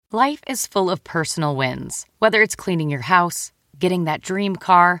Life is full of personal wins, whether it's cleaning your house, getting that dream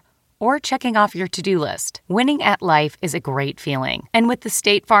car, or checking off your to-do list. Winning at life is a great feeling. And with the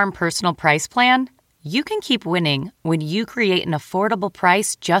State Farm Personal Price Plan, you can keep winning when you create an affordable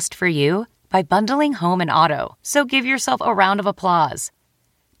price just for you by bundling home and auto. So give yourself a round of applause.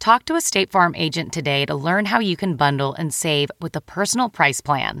 Talk to a State Farm agent today to learn how you can bundle and save with the Personal Price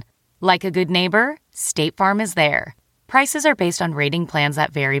Plan. Like a good neighbor, State Farm is there. Prices are based on rating plans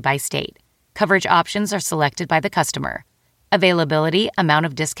that vary by state. Coverage options are selected by the customer. Availability, amount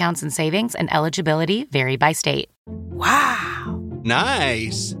of discounts and savings, and eligibility vary by state. Wow.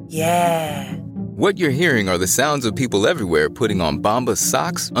 Nice. Yeah. What you're hearing are the sounds of people everywhere putting on Bombas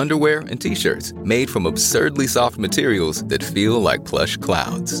socks, underwear, and T-shirts made from absurdly soft materials that feel like plush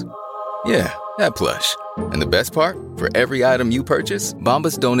clouds. Yeah, that plush. And the best part? For every item you purchase,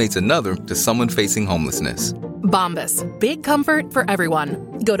 Bombas donates another to someone facing homelessness. Bombas. Big comfort for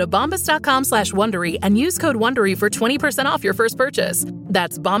everyone. Go to bombas.com/Wondery and use code Wondery for 20% off your first purchase.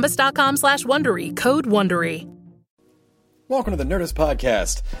 That's bombas.com/Wondery. Code Wondery. Welcome to the Nerdist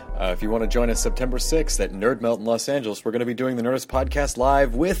Podcast. If you want to join us September 6th at Nerd Melt in Los Angeles, we're going to be doing the Nerdist Podcast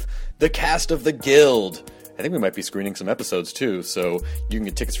live with the cast of The Guild. I think we might be screening some episodes too, so you can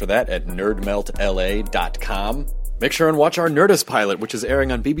get tickets for that at nerdmeltla.com. Make sure and watch our Nerdist pilot, which is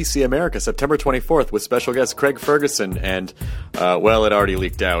airing on BBC America September 24th with special guest Craig Ferguson and, well, it already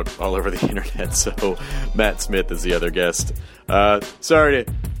leaked out all over the internet, so Matt Smith is the other guest. Sorry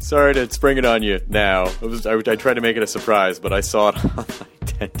to spring it on you now. I tried to make it a surprise, but I saw it on like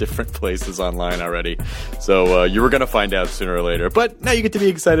 10 different places online already. So you were going to find out sooner or later. But now you get to be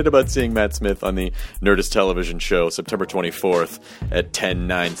excited about seeing Matt Smith on the Nerdist television show September 24th at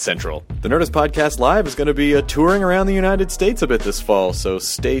 10/9 Central. The Nerdist Podcast Live is going to be touring around the United States a bit this fall, so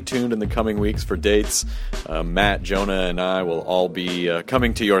stay tuned in the coming weeks for dates. Matt, Jonah, and I will all be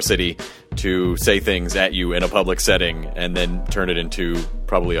coming to your city to say things at you in a public setting and then turn it into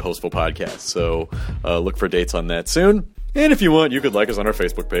probably a hostful podcast. So look for dates on that soon. And if you want, you could like us on our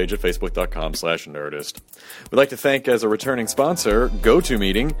Facebook page at facebook.com/Nerdist. We'd like to thank, as a returning sponsor,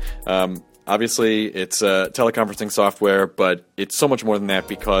 GoToMeeting. Obviously, it's teleconferencing software, but it's so much more than that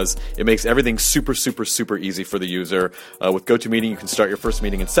because it makes everything super, super, super easy for the user. With GoToMeeting, you can start your first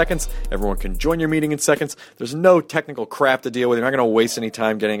meeting in seconds. Everyone can join your meeting in seconds. There's no technical crap to deal with. You're not going to waste any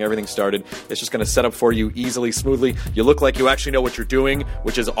time getting everything started. It's just going to set up for you easily, smoothly. You look like you actually know what you're doing,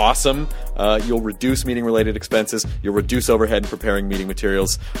 which is awesome. You'll reduce meeting-related expenses. You'll reduce overhead in preparing meeting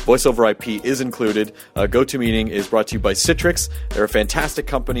materials. Voice over IP is included. GoToMeeting is brought to you by Citrix. They're a fantastic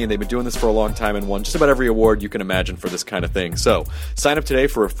company, and they've been doing this for a long time and won just about every award you can imagine for this kind of thing. So, sign up today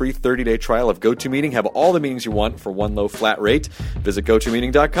for a free 30-day trial of GoToMeeting. Have all the meetings you want for one low flat rate. Visit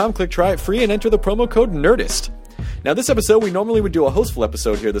GoToMeeting.com, click try it free, and enter the promo code NERDIST. Now, this episode, we normally would do a hostful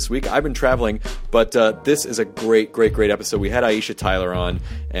episode here this week. I've been traveling, but this is a great, great, great episode. We had Aisha Tyler on,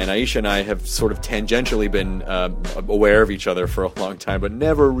 and Aisha and I have sort of tangentially been aware of each other for a long time, but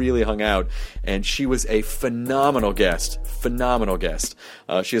never really hung out, and she was a phenomenal guest. Phenomenal guest.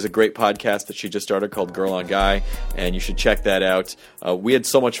 She has a great podcast that she just started called Girl on Guy, and you should check that out. We had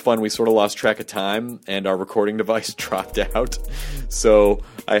so much fun, we sort of lost track of time, and our recording device dropped out. So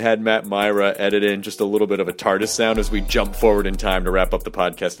I had Matt Myra edit in just a little bit of a TARDIS sound as we jump forward in time to wrap up the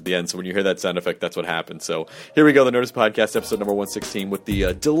podcast at the end. So when you hear that sound effect, that's what happened. So here we go, the Nerdist Podcast, episode number 116, with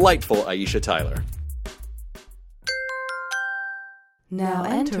the delightful Aisha Tyler. Now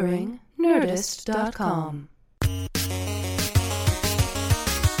entering Nerdist.com.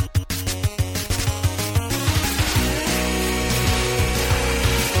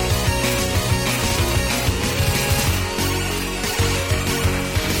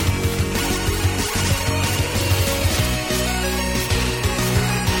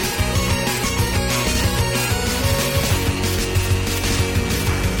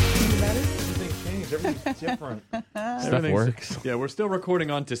 Everything's different. Stuff works. Yeah, we're still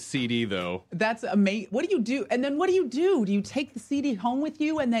recording onto CD, though. That's amazing. What do you do? And then what do? Do you take the CD home with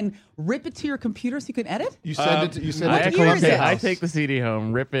you and then rip it to your computer so you can edit? You send it to you send I it to actually I take the CD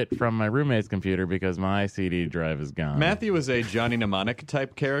home, rip it from my roommate's computer because my CD drive is gone. Matthew is a Johnny Mnemonic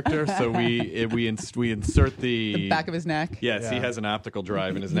type character, so we insert the back of his neck. Yes, he has an optical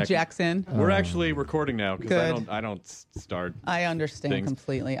drive in his neck. Jacks in. We're actually recording now because I don't start. I understand things.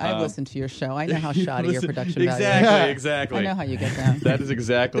 completely. I've listened to your show. I know how shoddy your production value is. Exactly. I know how you get down. That is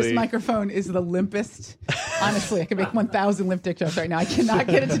exactly. This microphone is the limpest. Honestly, I can make 1,000 limp dick jokes right now. I cannot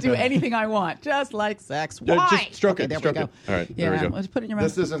get it to do anything I want. Just like sex. Why? Just stroke it. There Stroke we go. it. All right. Yeah, there we go. let's put it in your mouth.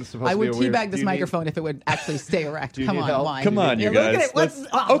 This isn't supposed I to be would a weird. teabag this microphone if it would actually stay erect. Come on, help? why? Come on, you guys. Look at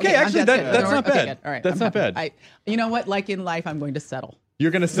it. Okay, actually, that's not Okay, bad. good. All right. That's not bad. You know what? Like in life, I'm going to settle.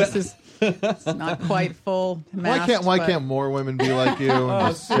 You're gonna set. It's not quite full mast. Why can't more women be like you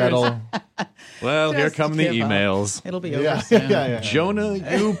and just settle? Well, here Just come the give up. emails. It'll be over soon. Jonah,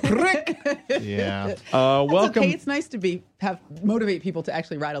 you prick. Yeah. That's Welcome. okay. It's nice to motivate people to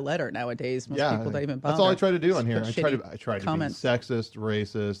actually write a letter nowadays. Most people don't even bother. That's all I try to do on here. Just I put try to be comments. sexist,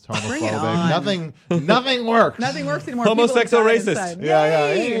 racist, Bring it homophobic. on. Nothing works. Nothing works anymore. Homosexual People racist. inside. Yeah.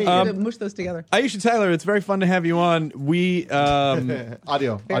 Yay! Hey. You're gonna mush those together. Aisha Tyler, it's very fun to have you on. We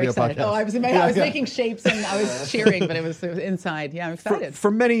Audio Very excited. podcast. Oh, I was making shapes and I was cheering, but it was inside. Yeah, I'm excited. for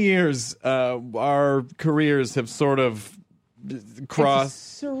many years, our careers have sort of crossed.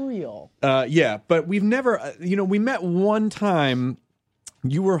 It's surreal. Yeah, but we've never, we met one time.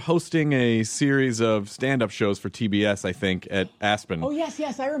 You were hosting a series of stand-up shows for TBS, I think, at Aspen. Oh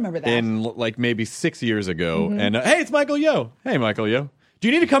yes, I remember that. In like maybe 6 years ago. And hey, it's Michael Yo. Hey, Michael Yo. Do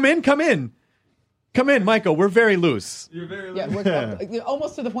you need to come in? Come in. Come in, Michael. We're very loose. Yeah, we're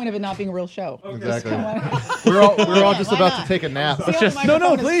almost to the point of it not being a real show. Exactly. We're all just about to take a nap. See how the No,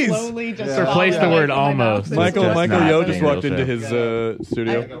 microphone is please. slowly just Replace the falling word away from my almost. mouth. Michael just not Yo being just a real walked into show. his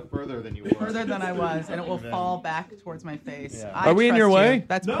studio. Go further than you were. Further than I was, and it will fall back towards my face. Yeah. I Are we in trust your you. way?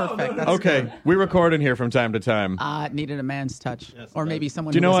 That's perfect. That's Okay, good. we record in here from time to time. It needed a man's touch, or maybe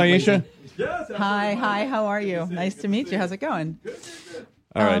someone. Do you who know wasn't Aisha? lazy. Hi. How are you? Nice to meet you. How's it going?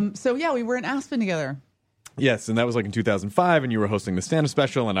 All right. So yeah, we were in Aspen together. Yes, and that was like in 2005, and you were hosting the stand-up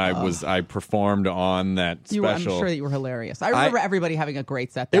special, and I performed on that You were, I'm special. sure that you were hilarious. I remember everybody having a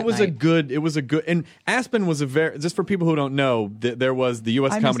great set. That It was a night. good, and Aspen was a very, just for people who don't know, there was the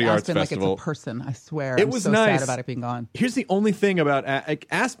U.S. I Comedy miss Arts Aspen Festival. Like it's a person. I swear. It I'm was so nice. sad about it being gone. Here's the only thing about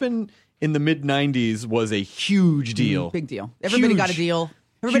Aspen in the mid 90s was a huge deal. Big deal. Everybody got a deal.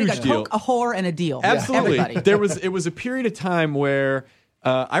 Everybody Huge got deal. Coke, a whore, and a deal. Absolutely. Everybody. It was a period of time where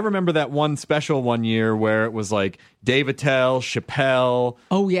I remember that one special one year where it was like Dave Attell, Chappelle.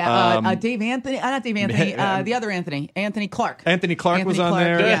 Oh yeah, Dave Anthony, not Dave Anthony, the other Anthony Clark. Anthony Clark was on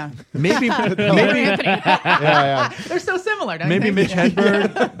there. Yeah, Maybe Anthony. Yeah. They're so similar. Don't maybe you Mitch think?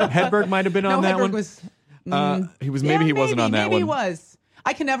 Hedberg might have been on that Hedberg one. was. He was maybe he wasn't on that maybe one. He was.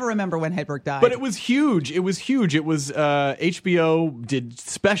 I can never remember when Hedberg died. But it was huge. It was HBO did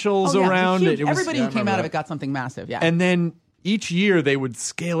specials around huge. it. It was, Everybody who came out of it got something massive. Yeah, and then each year they would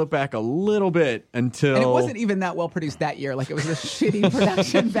scale it back a little bit until. And it wasn't even that well produced that year. Like it was a shitty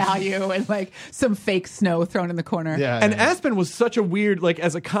production value and like some fake snow thrown in the corner. Yeah. And Aspen was such a weird, like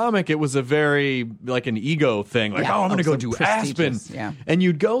as a comic, it was a very like an ego thing. Like, Yeah. oh, I'm going to go so do Aspen. prestigious. Yeah. And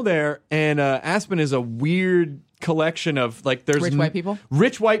you'd go there, and Aspen is a weird collection of like there's Rich white people?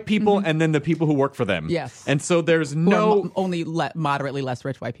 rich white people, and then the people who work for them. Yes. And so there's Who are no only moderately less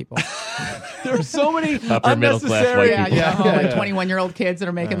rich white people. there's so many Upper middle class unnecessary. white yeah, people. like 21-year-old kids that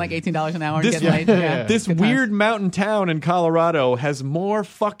are making like $18 an hour and This- getting laid. Yeah. This Good weird times. mountain town in Colorado has more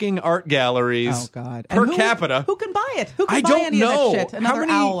fucking art galleries Oh God! per And who- capita. Who can buy it? Who can I buy don't any know. of that shit? Another How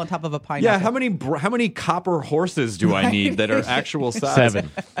many- owl on top of a pineapple. Yeah, how many copper horses do I need that are actual size?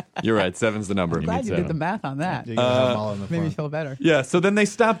 7. You're right, 7's the number. Glad you did 7. the math on that. You gotta have them all in the Made me front. feel better. Yeah, so then they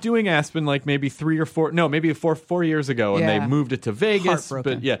stopped doing Aspen like maybe 4 years ago, and Yeah. they moved it to Vegas.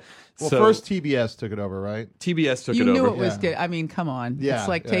 Heartbroken. But yeah, Well, so first TBS took it over, right? TBS took You it knew over. it was Yeah. good. I mean, come on. Yeah, It's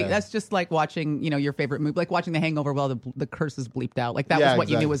like yeah. that's just like watching, your favorite movie, like watching The Hangover while the curses bleeped out. Like that Yeah, was what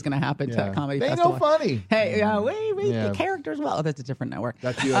you exactly. knew was going to happen to Yeah. a comedy They festival. know funny. Hey, wait, Yeah. the characters. Well, oh, that's a different network.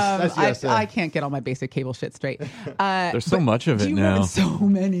 That's US that's USA. I can't get all my basic cable shit straight. There's so but much of do it you now. Remember, so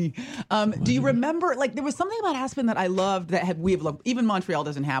many. Do you remember? Like there was something about Aspen that I loved that we have even Montreal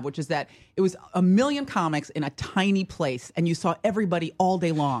doesn't have, which is that it was a million comics in a tiny place, and you saw everybody all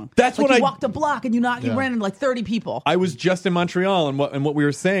day long. That's like what you I- walked a block and you ran into like 30 people. I was just in Montreal, and what we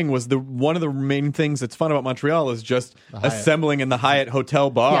were saying was one of the main things that's fun about Montreal is just assembling in the Hyatt hotel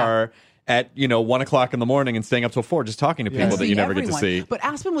bar at 1 o'clock in the morning and staying up till 4, just talking to people that you Seeing never get to everyone. see. But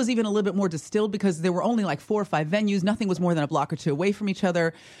Aspen was even a little bit more distilled because there were only like 4 or 5 venues. Nothing was more than a block or two away from each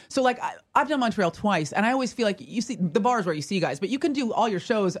other. So like I've done Montreal twice, and I always feel like you see the bars where you see you guys, but you can do all your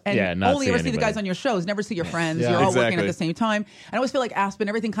shows and not only see ever see the anybody. guys on your shows, never see your friends. Yeah. You're all working Exactly. at the same time. And I always feel like Aspen,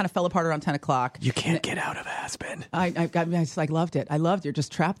 everything kind of fell apart around 10 o'clock. You can't get out of Aspen. I just like loved it. I loved it. You're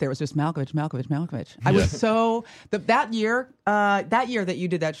just trapped there. It was just Malkovich. I was so that year that you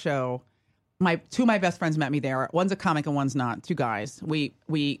did that show. Two of my best friends met me there. One's a comic and one's not. 2 guys.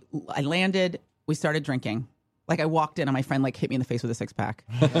 I landed. We started drinking. Like I walked in and my friend like hit me in the face with a 6-pack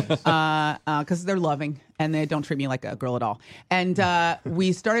because they're loving and they don't treat me like a girl at all. And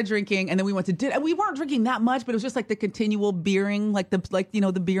we started drinking and then we went to dinner. And we weren't drinking that much, but it was just like the continual beering,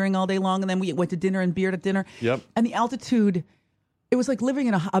 the beering all day long. And then we went to dinner and beer at dinner. Yep. And the altitude It was like living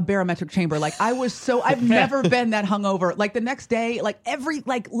in a barometric chamber. Like I've never been that hungover. Like the next day, like every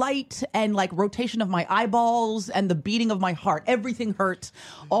like light and like rotation of my eyeballs and the beating of my heart, everything hurt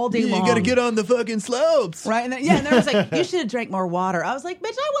all day long. You got to get on the fucking slopes. Right. And then it was like, you should have drank more water. I was like,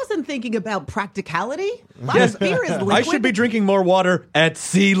 bitch, I wasn't thinking about practicality. My beer is liquid. I should be drinking more water at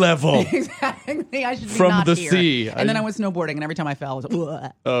sea level. Exactly. I should be from not the here. sea. And then I went snowboarding, and every time I fell, I was like,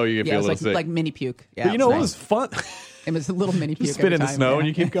 ugh. Oh, you feel a it was little sick. like mini puke. Yeah, But you know what was fun? It was a little mini puke. You spit in the snow and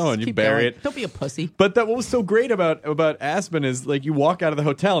you keep going. You bury it. Don't be a pussy. But what was so great about Aspen is like you walk out of the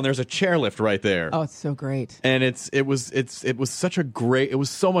hotel and there's a chairlift right there. Oh, it's so great. And it was such a great. It was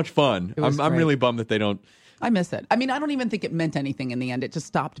so much fun. I'm really bummed that they don't. I miss it. I mean, I don't even think it meant anything in the end. It just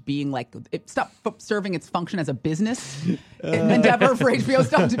stopped being like, it stopped serving its function as a business endeavor for HBO.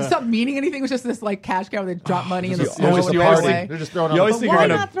 Stopped meaning anything. It was just this like cash cow where they drop money in the snow and They're away. just throwing You always out. think Why you're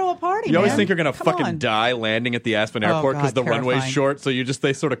gonna not throw a party? You always man? think you're gonna Come fucking on. die landing at the Aspen Oh, airport because God, the runway's terrifying. short. So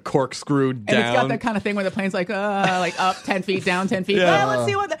they sort of corkscrew down. And it's got that kind of thing where the plane's like up 10 feet, down 10 feet. Yeah. Well,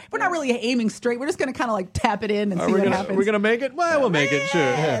 let's see we're not really aiming straight. We're just going to kind of like tap it in and see what happens. We're gonna make it. Well, we'll make it. Sure.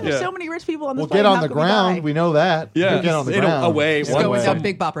 There's so many rich people on this We'll plane. get on How the could we ground. die? We know that. Yeah. We'll get on the ground. Away. Just One going way. down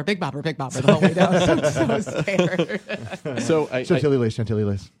big bopper the whole way down. I'm so scared. So Chantilly lace.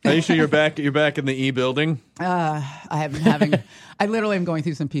 Aisha, you're back in the E building. I literally am going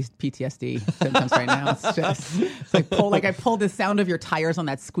through some PTSD symptoms right now. It's like I pulled the sound of your tires on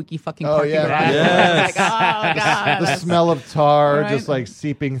that squeaky fucking parking garage. Yes. Like, oh God. The smell of tar Right. just like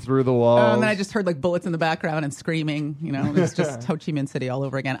seeping through the walls. And then I just heard like bullets in the background and screaming. You know, it's just Ho Chi Minh City all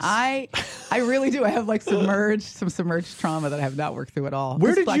over again. I really do. I have like submerged trauma that I have not worked through at all.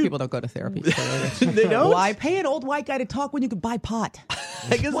 Where Just did black you- people don't go to therapy? They don't? Why pay an old white guy to talk when you could buy pot?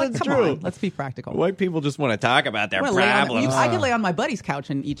 I guess that's Come true. on, let's be practical. White people just want to talk about their I wanna lay on- problems. I could lay on my buddy's couch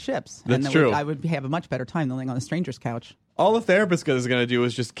and eat chips. That's and then true. I would have a much better time than laying on a stranger's couch. All a therapist is going to do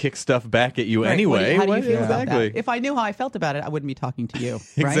is just kick stuff back at you Right. anyway. How do you feel about exactly. that? If I knew how I felt about it, I wouldn't be talking to you.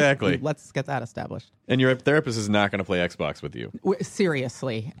 Right? Exactly. Let's get that established. And your therapist is not going to play Xbox with you.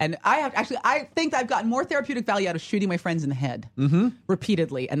 Seriously. And I think I've gotten more therapeutic value out of shooting my friends in the head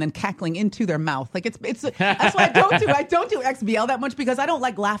repeatedly and then cackling into their mouth. Like it's that's why I don't do XBL that much because I don't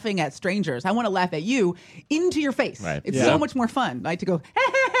like laughing at strangers. I want to laugh at you into your face. Right. It's so much more fun. I like to go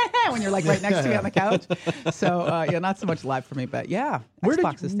when you're like right next to me on the couch. So not so much live for me, but yeah,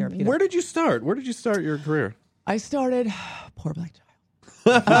 Xbox is therapeutic. Where did you start? Where did you start your career? I started poor black child.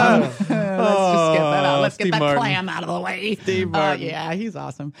 Let's just get that out. Let's Steve get that Martin. clam out of the way. Steve Martin. Yeah, he's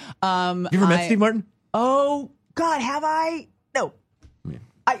awesome. You ever met Steve Martin? Oh God, have I? No.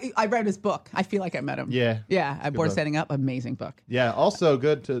 I read his book. I feel like I met him. Yeah. Yeah. At Board book. Setting Up, amazing book. Yeah, also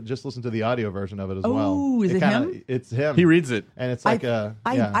good to just listen to the audio version of it as well. Oh, is it him? It's him. He reads it. And it's like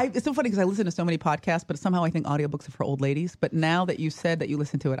it's so funny because I listen to so many podcasts, but somehow I think audiobooks are for old ladies. But now that you said that you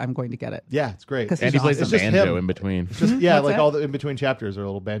listen to it, I'm going to get it. Yeah, it's great. 'Cause And he plays It's the just banjo him. in between. Just, yeah, What's like that? all the in between chapters are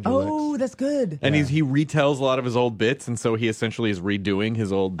little banjo Oh, licks. that's good. And he retells a lot of his old bits, and so he essentially is redoing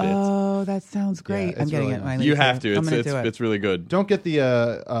his old bits. Oh, that sounds great. it's I'm getting really it. nice. when I You leave have here. to. I'm gonna do it. It's really good. Don't get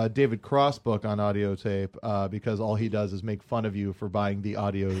the David Cross book on audio tape because all he does is make fun of you for buying the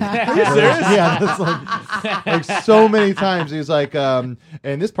audio. Are you serious? Yeah, that's like so many times he's like, in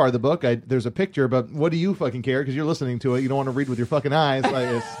this part of the book, there's a picture, but what do you fucking care? Because you're listening to it, you don't want to read with your fucking eyes.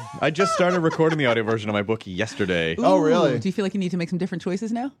 Like, I just started recording the audio version of my book yesterday. Oh, really? Do you feel like you need to make some different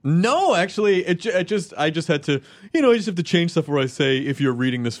choices now? No, actually, I just had to, I just have to change stuff where I say, if you're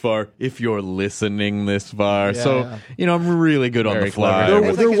reading this far, if you're listening this far. Yeah, So, yeah. I'm really good on Very the fly. clever.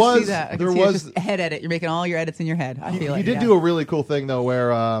 I There can was- see that. I there can see it. was- Just a head edit. You're making all your edits in your head. I feel he it. did yeah. do a really cool thing though,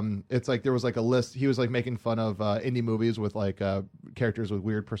 where it's like there was like a list. He was like making fun of indie movies with like characters with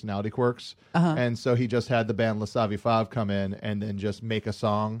weird personality quirks, and so he just had the band La Savi Fav come in and then just make a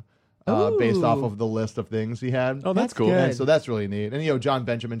song based off of the list of things he had. Oh, that's cool. good. And so that's really neat. And John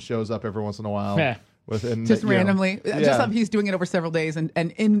Benjamin shows up every once in a while. Yeah. Just randomly. Yeah. Just he's doing it over several days. And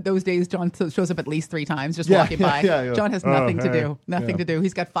in those days, John shows up at least 3 times just Yeah, walking by. yeah. John has nothing to do. Nothing to do.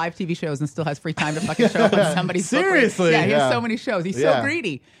 He's got 5 TV shows and still has free time to fucking show up on somebody's book. Seriously? Yeah, he has Yeah. so many shows. He's Yeah. so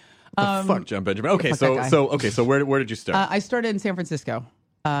greedy. Fuck John Benjamin. Okay, fuck that guy. so where did you start? I started in San Francisco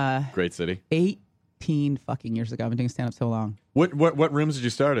Great city. 18 fucking years ago. I've been doing stand-up so long. What rooms did you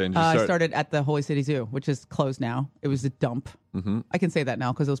start in? I started at the Holy City Zoo, which is closed now. It was a dump. I can say that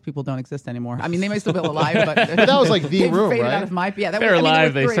now because those people don't exist anymore. I mean, they might still be alive, but that was like the they've room, faded right? out of my, yeah, that They're was,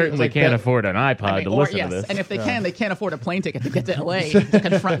 alive. there They were 3. certainly Like can't that- afford an iPod to listen to this. And if they can, they can't afford a plane ticket to get to LA to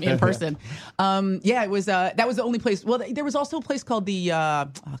confront me in person. It was that was the only place. Well, there was also a place called the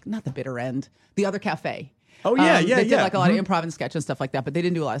not the Bitter End, the Other Cafe. Oh yeah, They did like a lot of improv and sketch and stuff like that, but they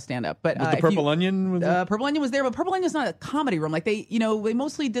didn't do a lot of stand up. But the Purple Onion was Purple Onion was there, but Purple Onion's not a comedy room. Like they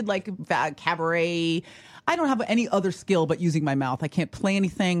mostly did like cabaret. I don't have any other skill but using my mouth. I can't play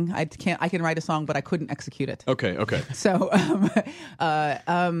anything. I can write a song, but I couldn't execute it. Okay. So,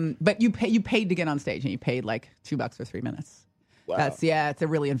 but you paid to get on stage, and you paid like $2 for 3 minutes. Wow. They're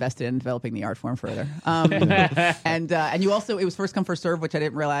really invested in developing the art form further. And you also, it was first come first serve, which I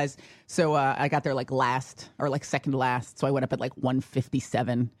didn't realize. So I got there like last or like second to last. So I went up at like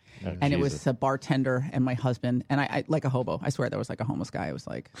 1:57, and it was a bartender and my husband, and I like a hobo. I swear there was like a homeless guy. I was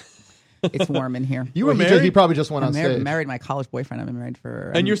like, it's warm in here. You were married? He probably just went on stage. Married my college boyfriend. I've been married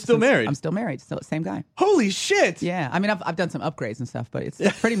for. And you're still married? I'm still married. Still same guy. Holy shit! Yeah, I mean I've done some upgrades and stuff, but it's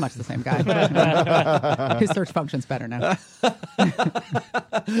pretty much the same guy. His search function's better now.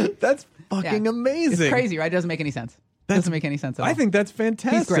 That's fucking amazing. It's crazy, right? It doesn't make any sense. Doesn't make any sense at all. I think that's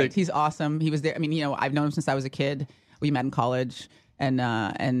fantastic. He's great. He's awesome. He was there. I mean, I've known him since I was a kid. We met in college,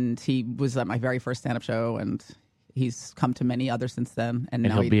 and he was at my very first stand-up show, and he's come to many others since then. And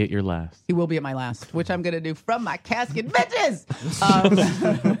now he'll be at your last. He will be at my last, which I'm going to do from my casket, bitches.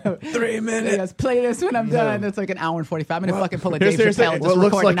 3 minutes. Yes, play this when I'm done. It's like an hour and 45. I'm going to fucking pull a Dave Chappelle and just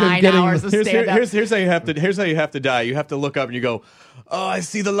looks record like 9 hours of stand-up. Here's how you have to. Here's how you have to die. You have to look up and you go, "Oh, I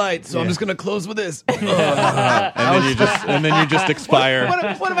see the light, so I'm just gonna close with this." and then you just expire.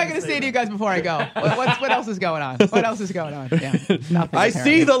 What am I going to say to you guys before I go? What else is going on? What else is going on? Yeah, nothing. I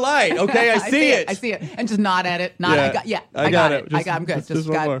see the light. Okay, I see it. I see it, and just nod at it. Nod. Yeah. I got it. Just- I'm good. just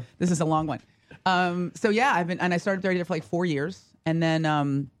one more. This is a long one. So yeah, I started there for like 4 years, and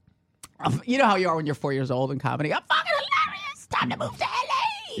then you know how you are when you're 4 years old in comedy. I'm fucking hilarious. Time to move to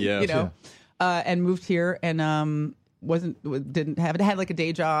LA. Yeah, and moved here and had like a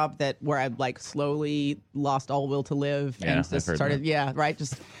day job where I like slowly lost all will to live and just started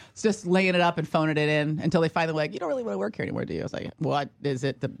just laying it up and phoning it in until they finally were like, you don't really want to work here anymore, do you? I was like, what is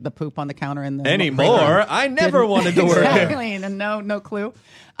it? The poop on the counter in the anymore? I never wanted to work exactly, here. and no clue.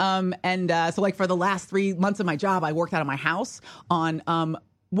 So like for the last 3 months of my job, I worked out of my house on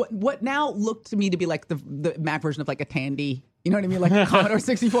what now looked to me to be like the Mac version of like a Tandy. You know what I mean? Like a Commodore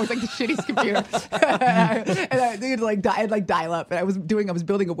 64. It's like the shittiest computer. And I had like dial up. And I was building a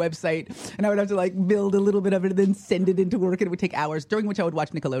website, and I would have to like build a little bit of it and then send it into work, and it would take hours. During which I would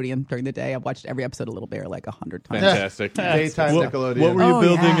watch Nickelodeon during the day. I've watched every episode of Little Bear like 100 times. Fantastic. Daytime Nickelodeon. What were you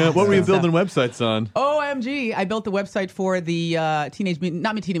building? Yeah. What were you building websites on? OMG! I built the website for the Teenage Mutant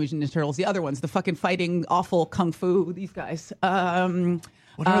Ninja Turtles, the other ones, the fucking fighting awful kung fu. These guys.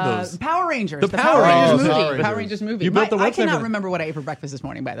 What are those? Power Rangers. The Power Rangers movie. movie. Power Rangers movie. You built the I website cannot for- remember what I ate for breakfast this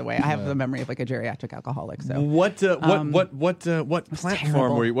morning. By the way, I have the memory of like a geriatric alcoholic. So What platform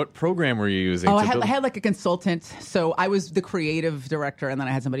terrible. were you? What program were you using? Oh, to I build- had like a consultant. So I was the creative director, and then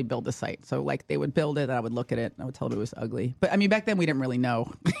I had somebody build the site. So like they would build it, and I would look at it, and I would tell them it was ugly. But I mean, back then we didn't really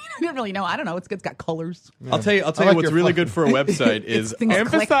know. I don't know. It's got colors. I'll tell you like what's your really fun- good for a website is Things click.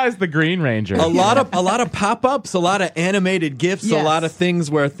 Emphasize the Green Ranger. a lot of pop-ups, a lot of animated GIFs, a Yes. lot of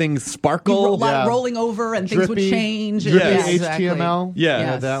things where things sparkle. A lot of rolling over, and things would Drippy, change. drippy Yeah, exactly. HTML. Yeah,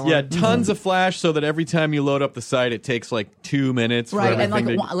 Yes. that one. yeah, tons of flash so that every time you load up the site, it takes like 2 minutes. Right, for and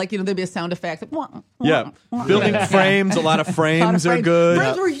everything like there'd be a sound effect. Like, yeah, building frames. A lot of frames are good.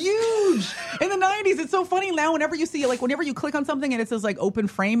 Frames were huge in the 90s. It's so funny now. Whenever you see, like, whenever you click on something and it says like open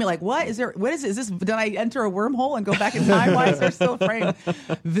frame, you're like, what is there? What is this? Did I enter a wormhole and go back in time? Why is there still a frame?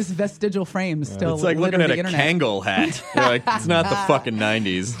 This vestigial frame is still. It's like looking litter at the a internet. Kangol hat. You're like, it's not the fucking 90s.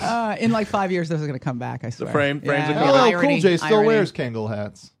 In like 5 years, this is going to come back. I swear. frames are yeah, coming. LL irony, Cool J still irony. wears Kangol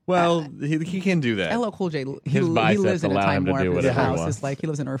hats. Well, he can do that. LL Cool J. He His biceps lives in a allow time him to warp. do His whatever he house wants. is like he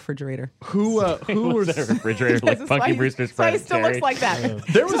lives in a refrigerator. Who was the refrigerator like That's Punky why Brewster's so he friend still Terry. looks like that.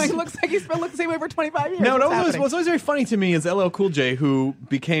 There was- So he looks like he's been looking the same way for 25 years. No, What's what's always very funny to me is LL Cool J, who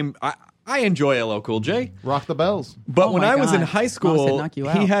became. I enjoy LL Cool J, Rock the bells. but Oh when my I was in God. high Mom said school, knock you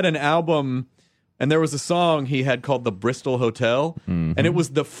he out. had an album, and there was a song he had called "The Bristol Hotel," and it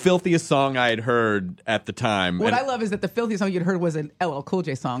was the filthiest song I had heard at the time. What And- I love is that the filthiest song you'd heard was an LL Cool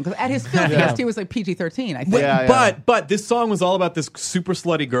J song. Because at his filthiest, he was like PG-13, I think. But this song was all about this super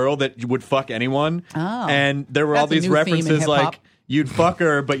slutty girl that would fuck anyone. Oh. And there were all That's a these new theme in references hip-hop. like you'd fuck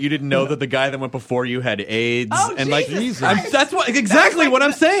her, but you didn't know that the guy that went before you had AIDS. Oh, and like Jesus Christ. that's what exactly what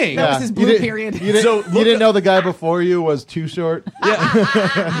I'm saying. That was his blue You didn't- period. You didn't, So you look didn't up- know the guy before you was too short.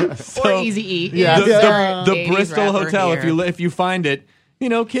 Or Easy E. Yeah. the Yeah. the 80s Bristol rapper Hotel. here. If you find it,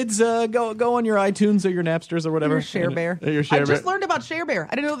 kids, go on your iTunes or your Napsters or whatever. Your Share Bear. Your Share I Bear. just learned about Share Bear.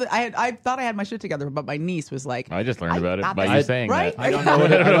 I didn't know that. I thought I had my shit together, but my niece was like, I just learned about it got by that. you saying Right? that. I don't know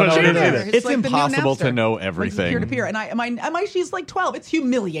what it Share Bear. is. It's like the new impossible to Napster. know Like everything. peer to peer, and she's like 12. It's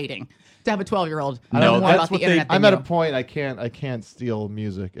humiliating to have a 12-year-old No, know more that's about the what they- internet. I'm than at a you. point I can't steal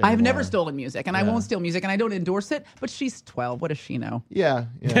music I've never anymore. stolen music, and I won't steal music, and I don't endorse it. But she's 12. What does she know? Yeah.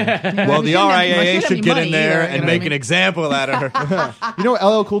 Well, the She doesn't have RIAA should any get money in there either, and you know make what I an mean? example out of her.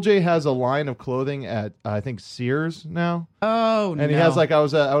 LL Cool J has a line of clothing at I think Sears now. Oh, no. And he has I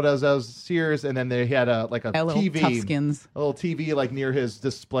was at Sears, and then he had a little TV, Toughskins. a little TV like near his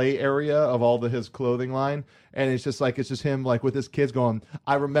display area of all his clothing line, and it's just him like with his kids going.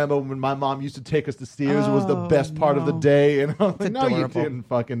 I remember when my mom used to take us to Sears. It was the best part of the day, and I'm like, no, you adorable. didn't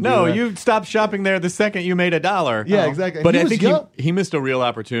fucking. No, do that. you stopped shopping there the second you made $1. Yeah, exactly. But He I was think young. he missed a real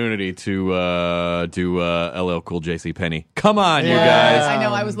opportunity to do LL Cool JC Penny. Come on, you Yeah. guys. I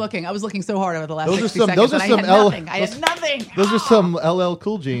know. I was looking so hard over the last Those are 60 some- seconds. those are and some I had L- nothing. I had nothing. Those are some LL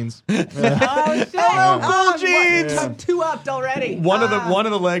Cool jeans. Oh, shit. Cool jeans. I'm too upped already. One of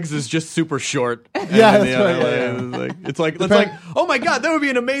the legs is just super short. And Yeah, then the that's other right, leg is it's like, oh my god, that would be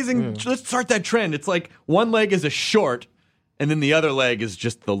an amazing. Let's start that trend. It's like one leg is a short, and then the other leg is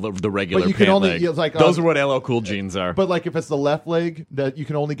just the regular But you can pant only- leg. it's like, Those are what LL Cool jeans are. But like if it's the left leg, that you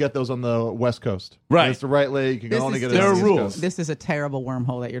can only get those on the West Coast. Right. If it's the right leg, you can only get it there on are the East rules. Coast. This is a terrible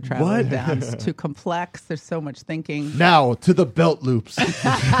wormhole that you're traveling What? down. It's too complex. There's so much thinking. Now to the belt loops.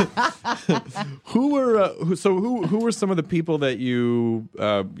 Who were some of the people that you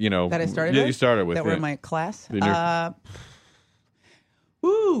That I started Yeah, with? you started with That were yeah. in my class. In your-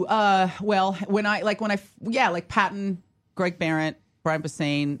 Well, when Patton, Greg Barrett, Brian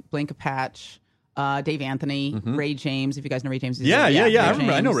Posehn, Blanca Patch, Dave Anthony, Ray James. If you guys know Ray James, Mm-hmm. Yeah. Ray I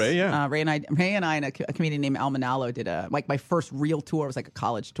remember. I know James. Ray. Yeah. Ray and I and a comedian named Al Manalo did my first real tour was like a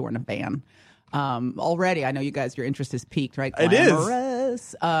college tour in a van. Already, I know you guys, your interest is peaked, right? It is.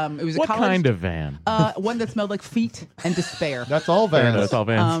 Glamorous. It was What a college, kind of van? one that smelled like feet and despair. That's all vans. That's all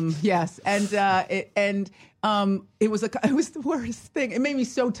vans. Yes, it was the worst thing. It made me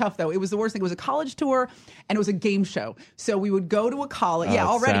so tough though. It was the worst thing. It was a college tour and it was a game show. So we would go to a college. Oh, Yeah, it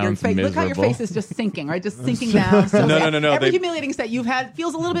already your sounds face. Look how your miserable. face is just sinking, right? Just sinking down. So No, sad. no, no, Every they- humiliating set you've had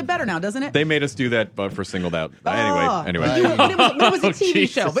feels a little bit better now, doesn't it? They made us do that for Singled Out. Oh. Anyway. But it was a TV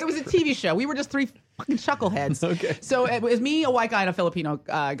Jesus. show. But it was a TV show. We were just three fucking chuckleheads. Okay. So it was me, a white guy, and a Filipino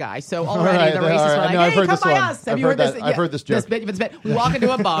guy. So already right, the all racists right. were like, No, I've "Hey, heard come this by one. us." Have I've you heard heard this? that. I've heard this joke. This bit. We walk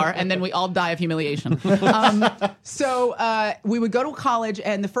into a bar and then we all die of humiliation. So we would go to college,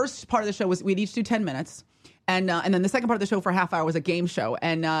 and the first part of the show was we'd each do 10 minutes. And then the second part of the show for a half hour was a game show.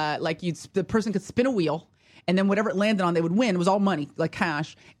 And the person could spin a wheel, and then whatever it landed on, they would win. It was all money, like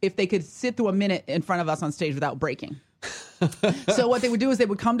cash, if they could sit through a minute in front of us on stage without breaking. So what they would do is they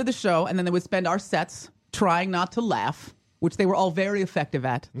would come to the show, and then they would spend our sets trying not to laugh, which they were all very effective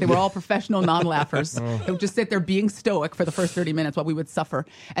at. They were all professional non-laughers. They would just sit there being stoic for the first 30 minutes while we would suffer.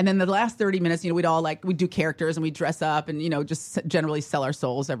 And then the last 30 minutes, we'd do characters and we'd dress up and, just generally sell our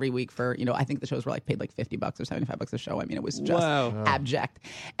souls every week for, I think the shows were paid like $50 or $75 a show. I mean, it was just abject.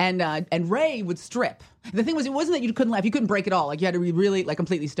 And Ray would strip. The thing was, it wasn't that you couldn't laugh. You couldn't break it all. Like you had to be really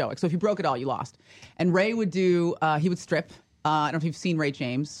completely stoic. So if you broke it all, you lost. And Ray would he would strip. I don't know if you've seen Ray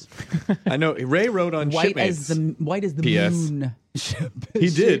James. I know Ray wrote on White Shipmates. as the PS. moon. He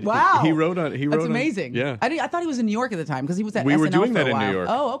did. Wow. He wrote on. That's amazing. Yeah. I thought he was in New York at the time because he was at We SNL were doing for a that in New while. York.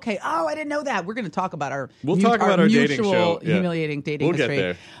 Oh, okay. Oh, I didn't know that. We're going to talk about our We'll talk about our dating mutual show. Yeah. humiliating dating We'll get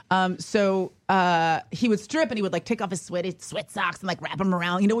history. there. So he would strip and he would take off his sweat socks and wrap them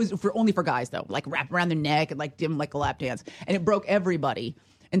around. It was only for guys though. Wrap around their neck and give them a lap dance. And it broke everybody.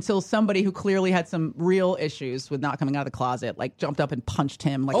 Until somebody who clearly had some real issues with not coming out of the closet, jumped up and punched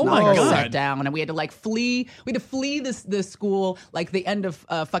him, Oh knocked my our God. set down, and we had to flee. We had to flee this school, the end of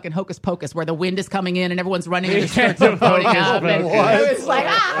fucking Hocus Pocus, where the wind is coming in and everyone's running and the skirts are floating up, and it was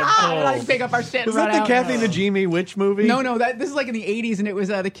and pick up our shit. Was and run that the out. Kathy Najimy witch movie? No, this is in the '80s, and it was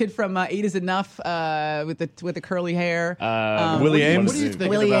the kid from Eight Is Enough with the curly hair, Willie Ames. What are you thinking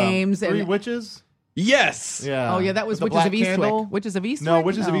Willie about? Ames Three and- Witches? Yes. Yeah. Oh yeah, that was With the Witches of black candle? Eastwick. Witches of Eastwick. No,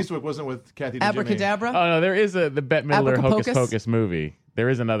 Witches of Eastwick wasn't with Kathy Najimy. Abracadabra. Oh no, there is the Bette Midler Hocus Abracapocus? Pocus movie. There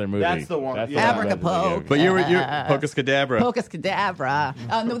is another movie. That's the one. That's Yeah. the one that I Abracapoke. think But you're Pocus Cadabra. Pocus Cadabra.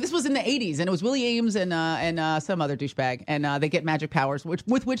 No, this was in the 80s, and it was Willie Ames and some other douchebag, and they get magic powers,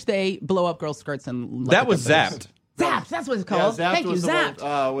 with which they blow up girls' skirts and That was Zapped. Zapped. That's what it's called. Zapped Thank you, was the one,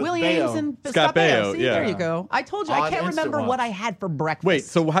 Zapped. with Willie Baio. Ames and Scott Baio, See, yeah. there you go. I told you, I On can't Instant remember Watch. what I had for breakfast. Wait.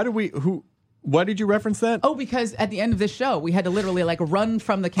 So how do we? Who? Why did you reference that? Oh, because at the end of this show, we had to literally like run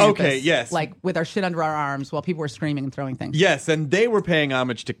from the campus. Okay, yes. Like with our shit under our arms while people were screaming and throwing things. Yes, and they were paying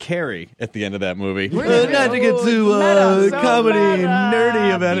homage to Carrie at the end of that movie. Really? Not to get too comedy and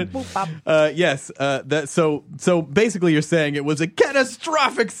nerdy about it. Yes, so basically you're saying it was a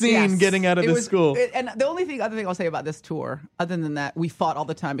catastrophic scene getting out of this school. And the other thing I'll say about this tour, other than that, we fought all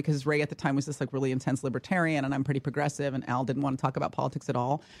the time because Ray at the time was this like really intense libertarian and I'm pretty progressive and Al didn't want to talk about politics at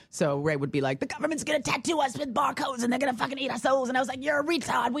all. So Ray would be like, the government's going to tattoo us with barcodes and they're going to fucking eat our souls. And I was like, you're a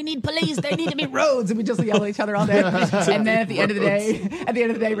retard. We need police. They need to be roads. And we just yell at each other all day. And then at the end of the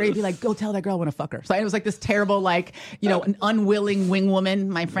day, Ray would be like, go tell that girl I want to fuck her. So it was like this terrible, like, an unwilling wing woman.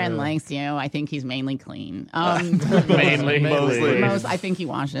 My friend likes you. I think he's mainly clean. Mostly. I think he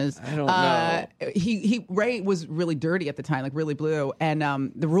washes. I don't know. Ray was really dirty at the time, like really blue. And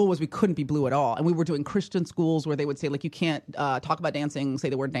the rule was we couldn't be blue at all. And we were doing Christian schools where they would say, like, you can't talk about dancing, say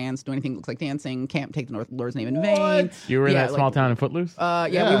the word dance, do anything that looks like dancing, can't take the Lord's name in vain. You were in that small town in Footloose?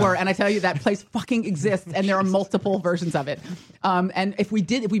 Yeah, we were. And I tell you, that place fucking exists, and there are multiple versions of it. And if we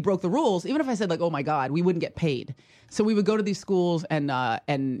broke the rules, even if I said, like, oh my God, we wouldn't get paid. So we would go to these schools and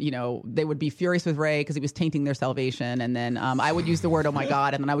they would be furious with Ray because he was tainting their salvation. And then I would use the word, oh my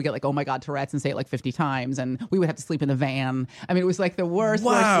God. And then I would get like, oh my God, Tourette's and say it like 50 times. And we would have to sleep in the van. I mean, it was like the worst.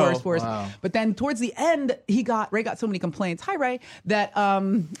 Wow. But then towards the end, Ray got so many complaints. Hi, Ray, that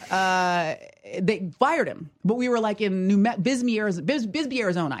they fired him. But we were like in Bisbee,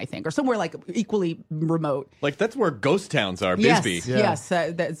 Arizona, I think, or somewhere like equally remote. Like that's where ghost towns are, Bisbee. Yes,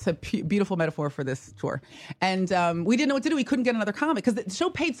 that's a beautiful metaphor for this tour. And we didn't know what to do. We couldn't get another comic because the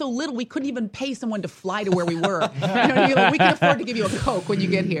show paid so little. We couldn't even pay someone to fly to where we were. You know what I mean? Like, we can afford to give you a Coke when you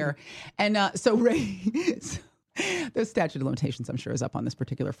get here. And so Ray... The statute of limitations, I'm sure, is up on this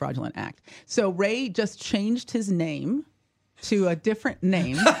particular fraudulent act. So Ray just changed his name to a different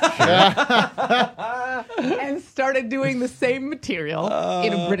name and started doing the same material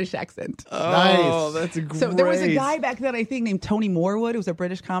in a British accent. Nice. That's great. So there was a guy back then, I think, named Tony Morwood, who was a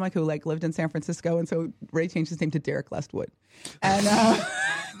British comic who lived in San Francisco, and so Ray changed his name to Derek Lestwood. And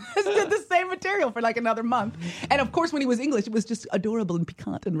did the same material for like another month. And of course, when he was English, it was just adorable and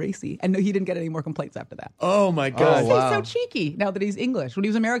piquant and racy. And he didn't get any more complaints after that. Oh my God. He's so cheeky now that he's English. When he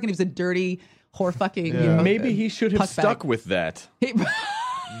was American, he was a dirty, whore fucking. Maybe he should have stuck with that.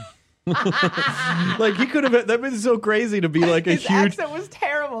 Like he could have. That was so crazy to be like a His huge. accent was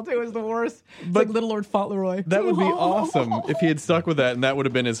terrible too. It was the worst. It's like Little Lord Fauntleroy. That would be awesome if he had stuck with that, and that would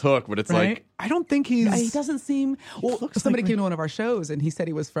have been his hook. But it's like I don't think he doesn't seem. Well, somebody came to one of our shows and he said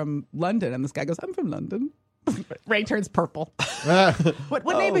he was from London, and this guy goes, "I'm from London." Ray turns purple. What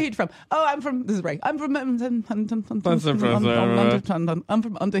neighborhood are you from? Oh, I'm from. This is Ray. I'm from Underhill,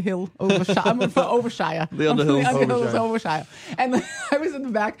 Overshire. I'm from Overshire. The Underhills, Overshire. And I was in the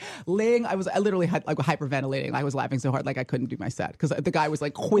back laying. I literally had like hyperventilating. I was laughing so hard like I couldn't do my set because the guy was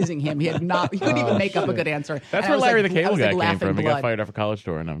like quizzing him. He couldn't even make up a good answer. That's where Larry the Cable Guy came from. He got fired off a college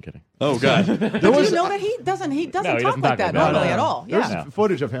tour. No, I'm kidding. Oh God. Did you know that he doesn't talk like that normally at all? There was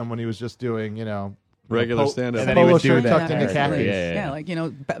footage of him when he was just doing, regular stand-up. And then he would do that. tucked into khakis. Yeah,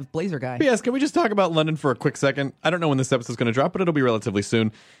 blazer guy. But yes, can we just talk about London for a quick second? I don't know when this episode's going to drop, but it'll be relatively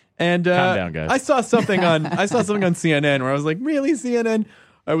soon. And calm down, guys. I saw something on CNN where I was like, really, CNN?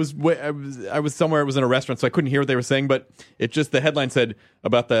 I was somewhere. It was in a restaurant, so I couldn't hear what they were saying. But the headline said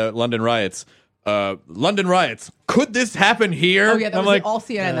about the London riots. London riots. Could this happen here? Oh yeah, that was like all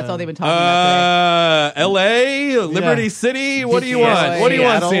CNN. That's all they've been talking about today. L.A., Liberty City. What do you want? What do you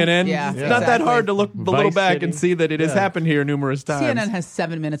want, CNN? Yeah, it's not that hard to look a little back and see that it has happened here numerous times. CNN has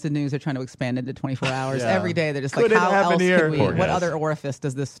 7 minutes of news. They're trying to expand into 24 hours every day. They're just Could like, it how happen else here? could we? What other orifice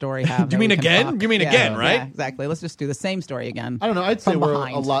does this story have? Do you mean again? You mean again, right? Yeah, exactly. Let's just do the same story again. I don't know. I'd say we're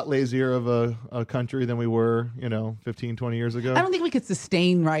behind. a lot lazier of a country than we were, 15, 20 years ago. I don't think we could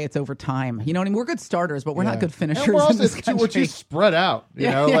sustain riots over time. You know what I mean? We're good starters, but we're not good finishers. And we're also in this country. we're too spread out.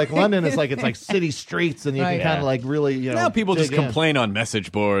 Like London is like it's like city streets, and you can kind of like really Now people just complain on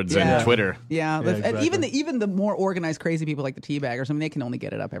message boards and Twitter. Yeah, exactly. and even the more organized crazy people like the teabaggers, I mean, they can only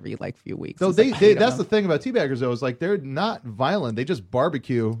get it up every few weeks. So that's the thing about teabaggers though, is like they're not violent. They just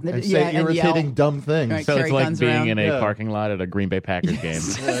barbecue and say irritating dumb things. Right, so it's like being around. in a parking lot at a Green Bay Packers game.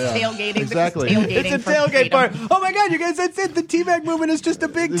 Tailgating. Exactly. It's a tailgate party. Oh my God, you guys, that's it. The teabag movement is just a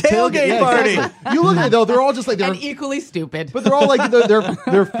big tailgate party. Exactly. You look at it though; they're all just like and equally stupid. But they're all like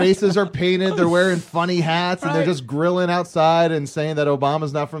their faces are painted. They're wearing funny hats and they're just grilling outside and saying that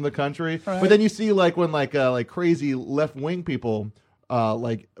Obama's not from the country. Right. But then you see like when like crazy left wing people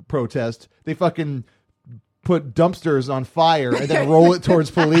protest, they fucking put dumpsters on fire and then roll it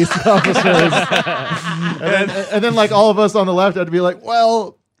towards police officers. and then like all of us on the left had to be like,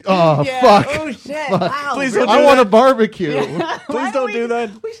 well, Oh, Yeah. fuck. Oh shit! Fuck. Wow. Please don't I want a barbecue. Please don't do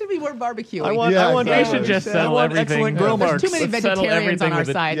that. We should be more barbecuing. I want. Yeah, I want. exactly. We should just I settle want everything. excellent grill There's marks. too many Let's settle vegetarians on everything our with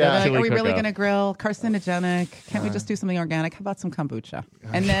a side. yeah. They're like, chili are we really cook-off. going to grill carcinogenic? Can't we just do something organic? How about some kombucha?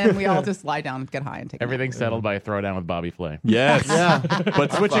 And then we all just lie down and get high and take a nap. Everything's settled by a throwdown with Bobby Flay. Yes. Yeah.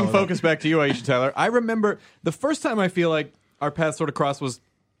 But switching focus back to you, Aisha Tyler, I remember the first time I feel like our paths sort of crossed was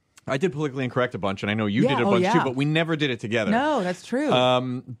I did Politically Incorrect a bunch, and I know you Yeah, did a oh, bunch yeah. too, but we never did it together. No, that's true.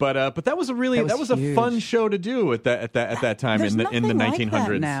 But that was a really That was a huge. fun show to do at that time There's in the nothing like 1900s.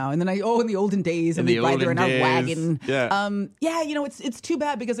 that now. And then in the olden days, and In we'd the ride there in our olden wagon. days, yeah. Yeah, it's too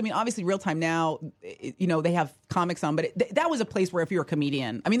bad because I mean, obviously, real time now, they have comics on, but that was a place where if you're a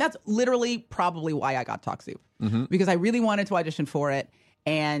comedian, I mean, that's literally probably why I got Talk Soup because I really wanted to audition for it,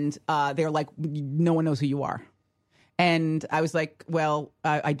 and they're like, no one knows who you are. And I was like, well,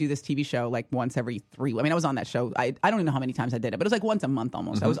 I do this TV show like once every 3 weeks. I mean, I was on that show. I don't even know how many times I did it, but it was like once a month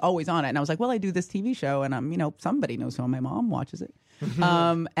almost. I was always on it. And I was like, well, I do this TV show and somebody knows who. My mom watches it.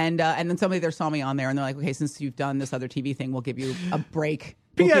 And then somebody there saw me on there and they're like, okay, since you've done this other TV thing, we'll give you a break.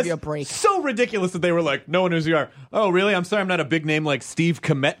 We'll give you a break. So ridiculous that they were like, no one knows who you are. Oh, really? I'm sorry I'm not a big name like Steve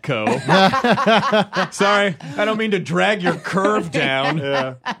Kometko. Sorry, I don't mean to drag your curve down.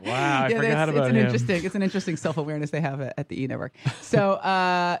 Wow, I forgot about him. It's an interesting self-awareness they have at the E! Network. So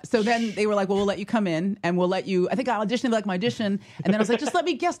then they were like, well, we'll let you come in and we'll let you, I think I'll audition like my audition. And then I was like, just let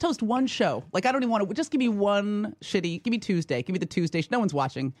me guest host one show. Like, I don't even want to, just give me one give me Tuesday. Give me the Tuesday. No one's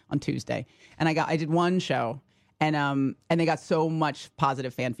watching on Tuesday. And I did one show. And they got so much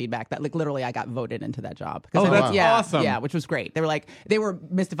positive fan feedback that like literally I got voted into that job. Oh, that's awesome. Yeah, which was great. They were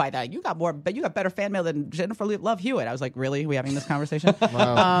mystified that you got better fan mail than Jennifer Love Hewitt. I was like, really? Are we having this conversation?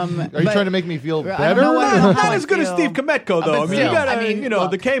 Wow. Are you trying to make me feel I better? don't know how Not I as good as feel. Steve Kometko, though. I mean, you still, gotta,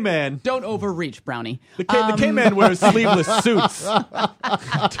 look, the K-Man. Don't overreach, Brownie. The K-Man wears sleeveless suits.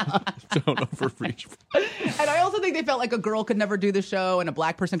 Don't overreach. And I also think they felt like a girl could never do the show and a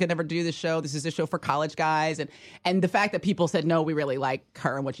black person could never do the show. This is a show for college guys. And the fact that people said, no, we really like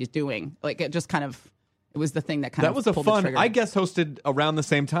her and what she's doing. Like, it just kind of, it was the thing that kind That of was a pulled the fun. trigger. I guest hosted around the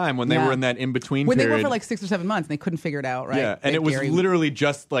same time when they Yeah. were in that in-between when period. they were for like 6 or 7 months and they couldn't figure it out, right? Yeah, and it was literally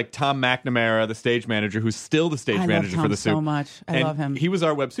just like Tom McNamara, the stage manager, who's still the stage I love manager Tom for the so Soup. much. I And love him. He was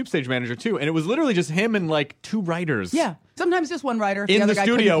our Web Soup stage manager too, and it was literally just him and like 2 writers. Yeah. Sometimes just one writer. In other the guy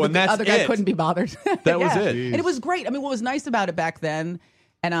studio, couldn't- and the that's other guy it. couldn't be bothered. That was Yeah. it. And it was great. I mean, what was nice about it back then,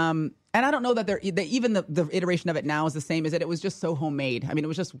 and I don't know that even the iteration of it now is the same, is that it was just so homemade. I mean, it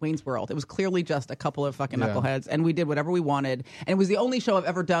was just Wayne's World. It was clearly just a couple of fucking knuckleheads, and we did whatever we wanted. And it was the only show I've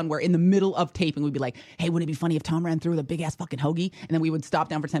ever done where in the middle of taping we'd be like, hey, wouldn't it be funny if Tom ran through with a big ass fucking hoagie? And then we would stop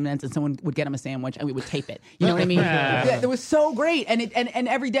down for 10 minutes and someone would get him a sandwich and we would tape it. You know what I mean? Yeah, it was so great. And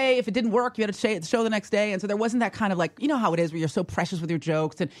every day, if it didn't work, you had to show the next day. And so there wasn't that kind of like, you know how it is where you're so precious with your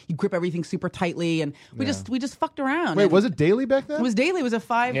jokes and you grip everything super tightly. And we just fucked around. Wait, And was it daily back then? it was daily. It was a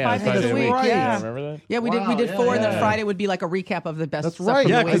five Yeah, days 5 a days a week. week. Right. Yeah. Remember that? Yeah, we Wow, did 4, and then yeah. Friday would be like a recap of the best That's stuff right.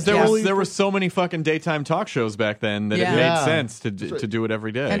 from Yeah, the because week. there were so many fucking daytime talk shows back then that Yeah. it made Yeah. sense to do it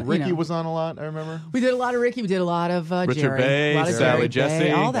every day. And- Ricky you know. was on a lot, I remember. We did a lot of Ricky. We did a lot of Richard Jerry, Bay, a lot of Sally Jerry Jesse.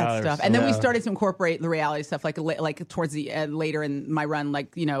 Bay, all that Tyler stuff. And then we Yeah. started to incorporate the reality stuff, like towards the later in my run,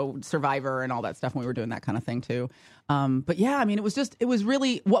 like Survivor and all that stuff. When we were doing that kind of thing too. But yeah, I mean, it was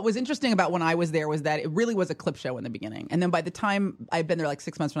really what was interesting about when I was there was that it really was a clip show in the beginning, and then by the time I'd been there like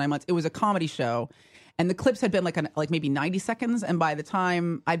 6 months or 9 months, it was a comedy show. And the clips had been like maybe 90 seconds. And by the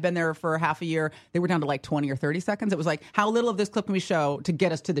time I'd been there for half a year, they were down to like 20 or 30 seconds. It was like, how little of this clip can we show to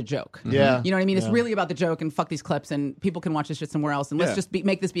get us to the joke? Yeah. You know what I mean? It's Yeah. really about the joke and fuck these clips and people can watch this shit somewhere else. And let's Yeah. just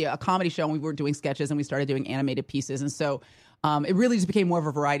make this be a comedy show. And we were doing sketches and we started doing animated pieces. And so it really just became more of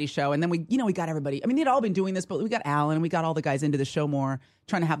a variety show. And then we got everybody. I mean, they'd all been doing this, but we got Alan and we got all the guys into the show more,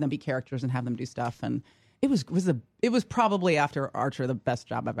 trying to have them be characters and have them do stuff. And it was probably after Archer the best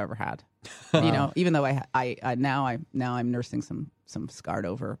job I've ever had. Even though I now I'm nursing some scarred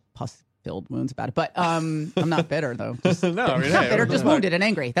over pus-filled wounds about it. But I'm not bitter though. Just, No, I mean, not hey, bitter, just wounded and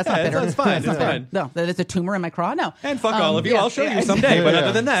angry. That's not Yeah, bitter. it's fine, That's not it's bitter. fine. No, that it's a tumor in my craw. No. And fuck all of you. I'll show you someday. But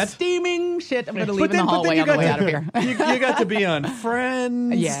other than that, steaming shit. I'm going to leave but in the hallway you on the got way to, out of here. you got to be on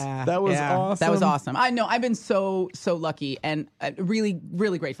Friends. Yeah, that was yeah, awesome. That was awesome. I know. I've been so lucky and really,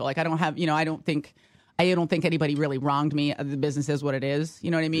 really grateful. Like I don't have, I don't think anybody really wronged me. The business is what it is. You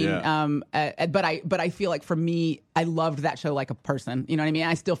know what I mean? Yeah. But I feel like for me, I loved that show like a person. You know what I mean?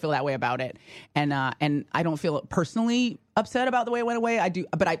 I still feel that way about it, and I don't feel personally upset about the way it went away. I do,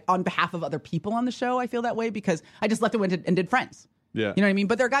 but on behalf of other people on the show, I feel that way because I just left it and did Friends. Yeah. You know what I mean?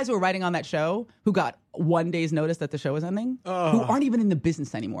 But there are guys who are writing on that show who got 1 day's notice that the show was ending, who aren't even in the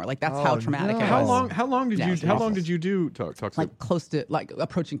business anymore. Like that's how traumatic it was. How long did you do Talk Soup? Like close to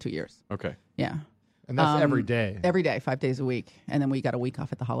approaching 2 years. Okay. Yeah. And that's every day. Every day, 5 days a week. And then we got a week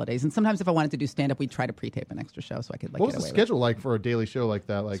off at the holidays. And sometimes if I wanted to do stand-up, we'd try to pre-tape an extra show so I could What was the schedule like for a daily show like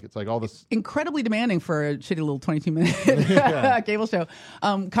that? Like it's like all this incredibly demanding for a shitty little 22-minute cable show.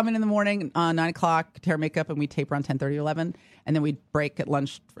 Come in the morning, 9 o'clock, tear makeup, and we tape around 10:30 or 11. And then we'd break at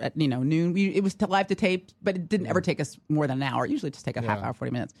lunch at noon. It was live to tape, but it didn't ever take us more than an hour. It usually just take a half hour,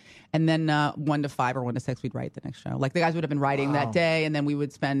 40 minutes. And then 1 to 5 or 1 to 6, we'd write the next show. Like the guys would have been writing that day, and then we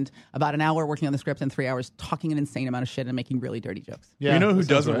would spend about an hour working on the script and 3 hours talking an insane amount of shit and making really dirty jokes. Yeah, you know who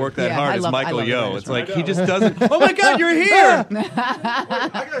doesn't work that hard is Michael Yo. It's like he just doesn't. Oh my God, you're here! Wait,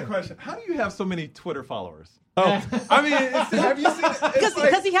 I got a question. How do you have so many Twitter followers? Oh, I mean, have you seen?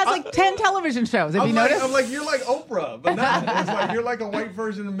 Because he has like 10 television shows. Have you noticed? I'm like, you're like Oprah, but not. It's like you're like a white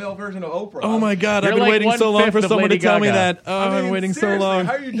version, a male version of Oprah. Oh my God, You're I've been like waiting so long for someone to tell me that. Oh, I mean, I've been waiting so seriously, long.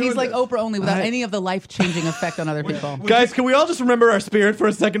 How are you doing He's like this? Oprah only without any of the life-changing effect on other people. Guys, can we all just remember our spirit for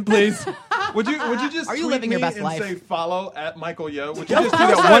a second, please? Would you just Are you tweet living me your best and life? say follow at Michael Yo? Would you Of just do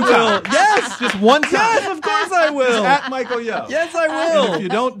course that I one will. time? Yes, Just one time. yes, of course I will. At Michael Yo. Yes, I And will. if you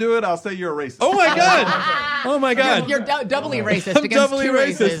don't do it, I'll say you're a racist. Oh my God. Oh my God. You're doubly racist I'm against doubly two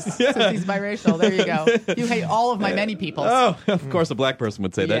racist. races. Yeah. Since he's biracial. There you go. You hate all of my many peoples. Oh, of course, a black person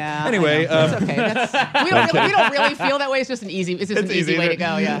would say that. Yeah, Anyway, it's okay. We don't really feel that way. It's just an easy way to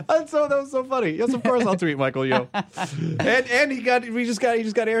go. Yeah. And so that was so funny. Yes, of course I'll tweet Michael Yo. and he just got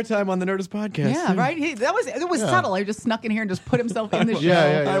airtime on the Nerdist podcast. Yeah, right. It was subtle. He just snuck in here and just put himself in the show.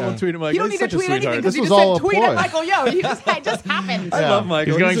 I will tweet him. Like, You don't need to such a tweet anything sweetheart. because you was just all said a tweet ploy. at Michael Yo. It just happened. I love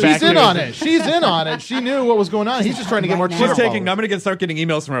Michael. He's going He's back She's in to on his- it. She's in on it. She knew what was going on. He's just trying to get more Right now. Twitter She's taking. followers. I'm gonna start getting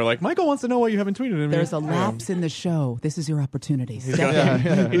emails from her like, Michael wants to know why you haven't tweeted him. There's a lapse in the show. This is your opportunity. He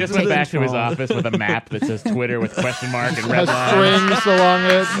just went back to his office with a map that says Twitter with question mark and red Has lines. strings along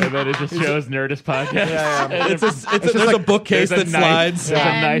it. And then it just shows Nerdist podcast. There's a bookcase There's a that knife- slides. There's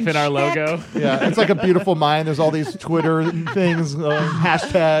a knife in our logo. Yeah, it's like a beautiful mind. There's all these Twitter things,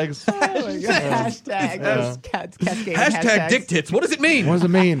 hashtags. Hashtag. Cascading Hashtag hashtags. dick tits. What does it mean? What does it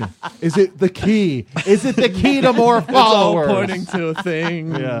mean? Is it the key? Is it the key to more It's all followers? pointing to a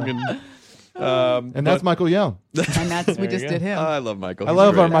thing. Yeah. And, And that's Michael Yo. And we just did him. I love Michael. I He's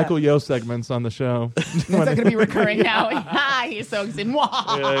love great. our Michael Yo segments on the show. Is that going to be recurring now? He's so excited.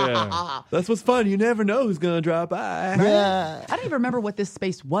 That's what's fun. You never know who's gonna drop by. I don't even remember what this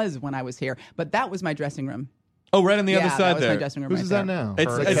space was when I was here, but that was my dressing room. Oh, right on the Yeah, other that side was my there. dressing room Whose right is there. that now?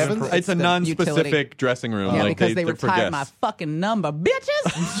 It's a the non-specific utility. dressing room. Yeah, like because they for retired my guests. fucking number,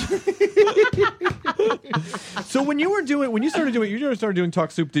 bitches. So when you started doing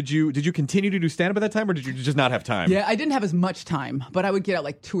Talk Soup, did you continue to do stand up at that time, or did you just not have time? Yeah, I didn't have as much time, but I would get out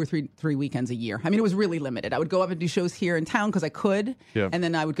like 2 or 3 weekends a year. I mean, it was really limited. I would go up and do shows here in town because I could, and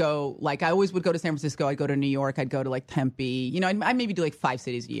then I would go, like, I always would go to San Francisco. I'd go to New York. I'd go to like Tempe. You know, I maybe do like 5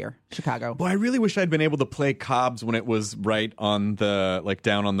 cities a year. Chicago. Boy, I really wish I'd been able to play Cobb's when it was right on the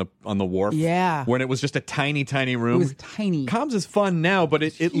down on the wharf. Yeah. when it was just a tiny room. It was tiny. Cobb's is fun now, but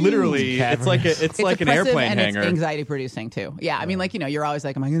it literally it's like an oppressive airplane and hangar. It's anxiety producing too. Yeah, I mean, like, you know, you're always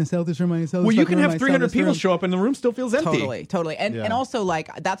like, am I going to sell this room? Am I going to sell this Well, you fucking can room? have Am I gonna 300 sell this people room? show up and the room still feels empty. Totally. And also, like,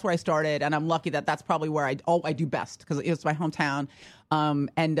 that's where I started, and I'm lucky that that's probably where I do best because it's my hometown.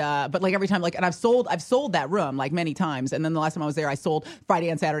 But like every time, like, and I've sold that room like many times, and then the last time I was there, I sold Friday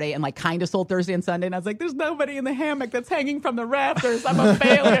and Saturday, and like kind of sold Thursday and Sunday, and I was like, there's nobody in the hammock that's hanging from the rafters. I'm a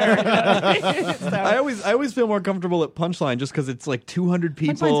failure. You know what I mean? So, I always feel more comfortable at Punchline just because it's like 200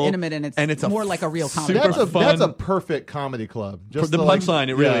 people. Punchline's intimate, and it's more like a real comedy. super club. fun. That's a perfect comedy club. For Just the to, like, Punchline,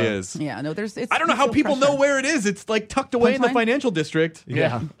 it really is. Yeah, no, there's. I don't know how people know where it is. It's like tucked away in the Punchline? financial district.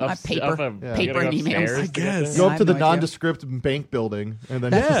 Yeah. Paper and emails. I guess. Go I up to have the no idea. nondescript bank building and then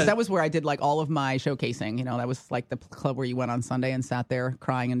That was where I did like all of my showcasing. You know, that was like the club where you went on Sunday and sat there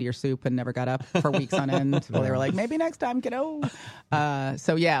crying into your soup and never got up for weeks on end. Until they were like, maybe next time, kiddo.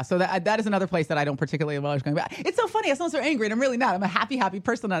 So that is another place that I don't particularly relish going back. It's so funny. I sound so angry, and I'm really not. I'm a happy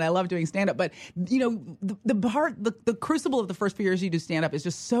person, and I love doing stand up. But you know, the crucible of the first few years you do stand up is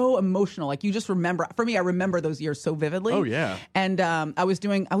just so emotional. Like you just remember. For me, I remember those years so vividly. Oh yeah. And I was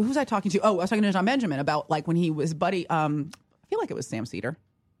doing. Who was I talking to? Oh, I was talking to John Benjamin about like when he was buddy. I feel like it was Sam Cedar.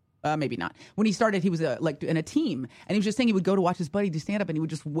 maybe not. When he started, he was like in a team, and he was just saying he would go to watch his buddy do stand up, and he would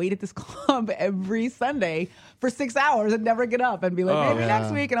just wait at this club every Sunday for 6 hours and never get up and be like, maybe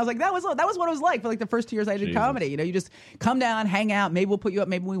next week. And I was like, that was what it was like for like the first 2 years I did comedy. You know, you just come down, hang out. Maybe we'll put you up,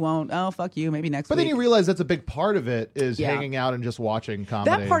 maybe we won't. Oh, fuck you. Maybe next week. But then you realize that's a big part of it is hanging out and just watching comedy.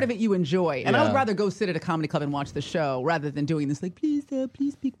 That part of it you enjoy, and I would rather go sit at a comedy club and watch the show rather than doing this like, please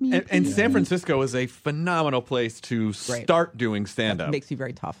pick me. And San Francisco is a phenomenal place to start doing stand up. It makes you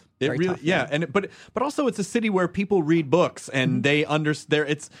very tough. It very really, tough, but also it's a city where people read books and they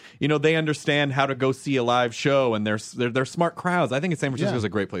understand how to go see a live show, and they're smart crowds. I think San Francisco is a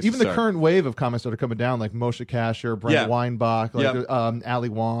great place. Even to the start. current wave of comics that are coming down, like Moshe Kasher, Brent Weinbach, like Ali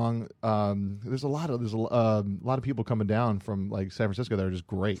Wong. There's a lot of people coming down from like San Francisco that are just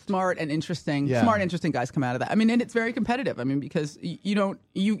great, smart and interesting. Smart, interesting guys come out of that. I mean, and it's very competitive. I mean, because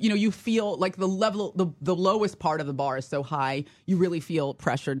you feel like the level, the lowest part of the bar is so high, you really feel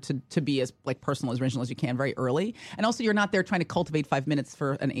pressured to be as like personal, as original as you can very early. And also you're not there trying to cultivate 5 minutes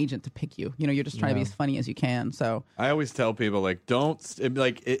for an agent to pick you. You know, you're just trying to be as funny as you can. So I always tell people like,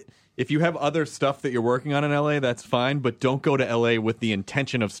 if you have other stuff that you're working on in LA, that's fine, but don't go to LA with the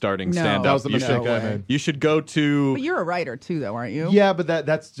intention of starting stand-up. That was the mistake I made. You should go to... But you're a writer too, though, aren't you? Yeah, but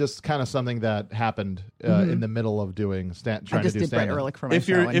that's just kind of something that happened in the middle of trying to do stand-up. I just did Brett Ehrlich for my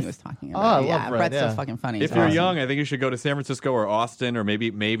show when he was talking about it. I love Brett, Brett's so fucking funny. If you're young, I think you should go to San Francisco or Austin or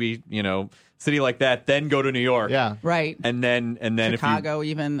maybe city like that, then go to New York. Yeah. Right. And then Chicago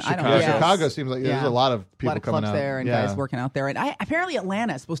even. I don't know. know. Chicago seems like there's a lot of people coming out there and guys working out there. And apparently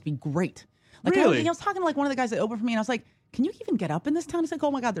Atlanta is supposed to be great. Like really? I was talking to like one of the guys that opened for me, and I was like, can you even get up in this town? He's like,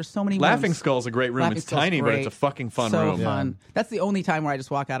 oh my God, there's so many Laughing rooms. Skull's a great room. Laughing It's Skull's tiny, great. but it's a fucking fun so room. Fun. That's the only time where I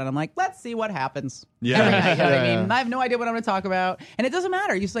just walk out and I'm like, let's see what happens. Yeah. Every night, you know what I mean? I have no idea what I'm going to talk about. And it doesn't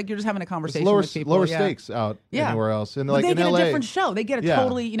matter. You're just having a conversation with people. Lower stakes out anywhere else. And like they in get LA, a different show. They get a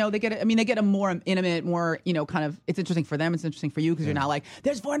totally, they get a more intimate, more, kind of, it's interesting for them. It's interesting for you because you're not like,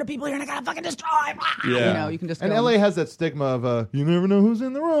 there's 400 people here and I got to fucking destroy. Yeah. You can just And go. LA has that stigma of, you never know who's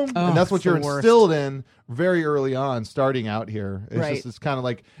in the room. Oh, and that's what it's you're the worst. instilled in very early on, starting out here. It's Right. just, it's kind of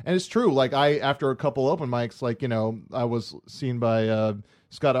like, and it's true. Like after a couple open mics, like, I was seen by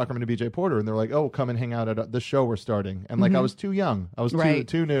Scott Ackerman and BJ Porter, and they're like, oh, come and hang out at the show we're starting. And like, I was too young. I was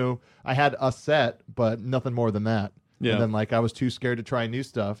too new. I had a set, but nothing more than that. Yeah. And then like I was too scared to try new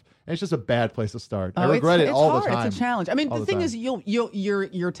stuff. And it's just a bad place to start. I regret it all hard. the time. It's a challenge. I mean, the thing is,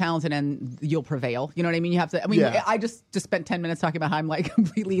 you're talented and you'll prevail. You know what I mean? You have to. I mean, I just spent 10 minutes talking about how I'm like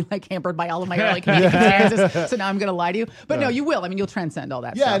completely like hampered by all of my early comedic experiences. So now I'm gonna lie to you. But no, you will. I mean, you'll transcend all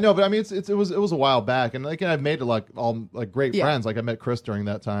that. Yeah, stuff. no, but I mean, it was a while back, and like I've made all great friends. Like I met Chris during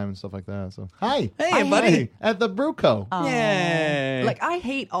that time and stuff like that. So hey, buddy, at the Brewco. Yay! Like I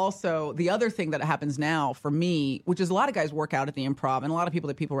hate also the other thing that happens now for me, which is a lot of guys work out at the Improv, and a lot of people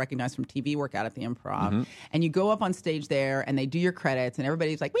that people recognize from TV work out at the Improv, and you go up on stage there, and they do your credits, and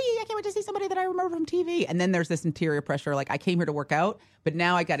everybody's like, I can't wait to see somebody that I remember from TV. And then there's this interior pressure, like I came here to work out, but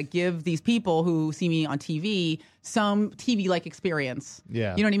now I got to give these people who see me on TV some TV-like experience.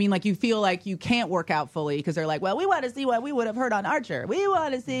 Yeah. You know what I mean? Like you feel like you can't work out fully because they're like, well, we want to see what we would have heard on Archer. We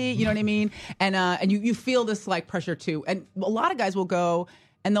want to see, you know what I mean? And you feel this like pressure too. And a lot of guys will go,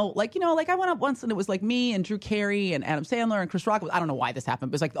 and they'll like, I went up once and it was like me and Drew Carey and Adam Sandler and Chris Rock. I don't know why this happened,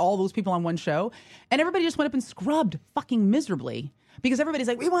 but it was like all those people on one show. And everybody just went up and scrubbed fucking miserably. Because everybody's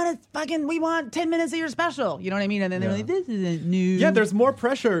like, we want 10 minutes of your special. You know what I mean? And then they're like, this isn't new. Yeah, there's more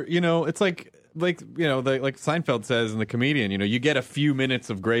pressure. It's like Seinfeld says in The Comedian, you get a few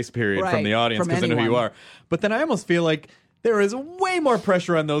minutes of grace period from the audience because they know who you are. But then I almost feel like there is way more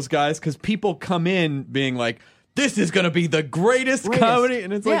pressure on those guys because people come in being like, this is going to be the greatest comedy.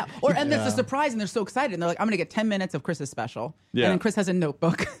 And it's like... And there's a surprise and they're so excited. And they're like, I'm going to get 10 minutes of Chris's special. Yeah. And then Chris has a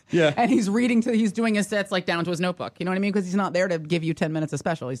notebook. Yeah. And he's he's doing his sets like down to his notebook. You know what I mean? Because he's not there to give you 10 minutes of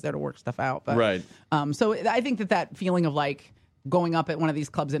special. He's there to work stuff out. But, right. So I think that feeling of like going up at one of these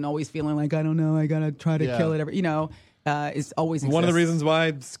clubs and always feeling like, I don't know, I got to try to kill it. Is always one of the reasons why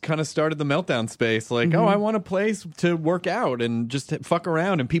I kind of started the Meltdown space. Like, I want a place to work out and just fuck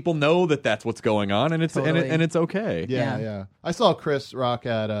around, and people know that that's what's going on, and it's and it's okay. Yeah. I saw Chris Rock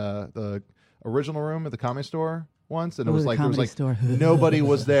at the Original Room at the Comedy Store once, and it was like nobody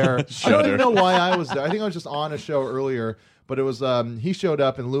was there. I don't even know why I was there. I think I was just on a show earlier. But it was he showed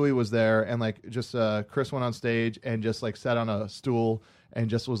up and Louis was there, and like just Chris went on stage and just like sat on a stool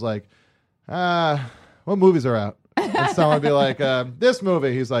and just was like, what movies are out? And someone would be like, this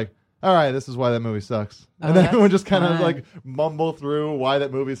movie. He's like, all right, this is why that movie sucks. And then everyone just kind of like mumble through why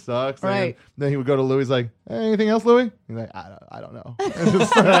that movie sucks. Right. And then he would go to Louis like, hey, anything else, Louis? He's like, I don't know. But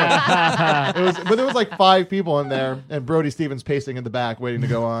there was like 5 people in there, and Brody Stevens pacing in the back waiting to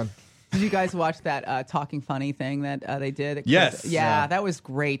go on. Did you guys watch that Talking Funny thing that they did? Yes. Yeah, that was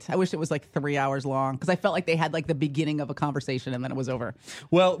great. I wish it was like 3 hours long because I felt like they had like the beginning of a conversation and then it was over.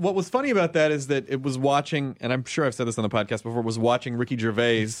 Well, what was funny about that is that it was watching, and I'm sure I've said this on the podcast before, was watching Ricky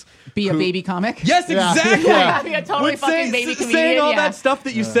Gervais Be a baby comic? Yes, exactly. Yeah. Be a totally fucking baby comedian. Saying all that stuff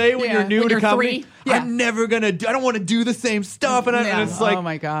that you say when you're new When to you're comedy. 3. Yeah. I'm never gonna. I don't want to do the same stuff, and it's like, oh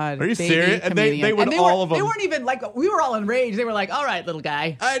my god, are you baby serious? And they would all of them. They weren't even like we were all enraged. They were like, all right, little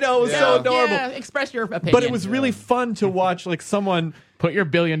guy. I know it was so adorable. Yeah, express your opinion. But it was really fun to watch, like someone. Put your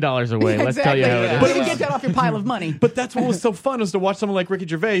 $1 billion away. Let's tell Exactly. you how it is. But get that off your pile of money. But that's what was so fun, was to watch someone like Ricky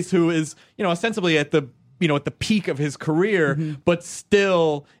Gervais, who is, ostensibly at the peak of his career, but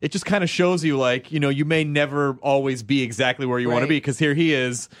still, it just kind of shows you, like, you may never always be exactly where you want to be, because here he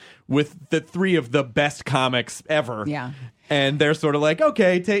is with the 3 of the best comics ever. Yeah. And they're sort of like,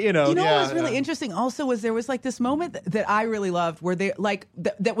 okay, You know what was really interesting also was there was like this moment that I really loved where they like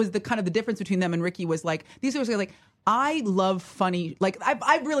that was the kind of the difference between them and Ricky was like these guys were like, I love funny, like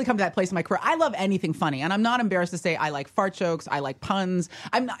I've really come to that place in my career. I love anything funny, and I'm not embarrassed to say I like fart jokes, I like puns.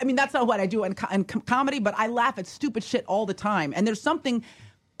 I mean that's not what I do in comedy, but I laugh at stupid shit all the time. And there's something.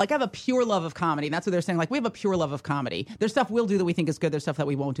 Like, I have a pure love of comedy. And that's what they're saying. Like, we have a pure love of comedy. There's stuff we'll do that we think is good. There's stuff that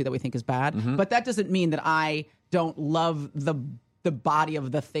we won't do that we think is bad. But that doesn't mean that I don't love the body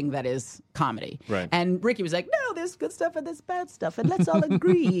of the thing that is comedy. Right. And Ricky was like, no, there's good stuff and there's bad stuff. And let's all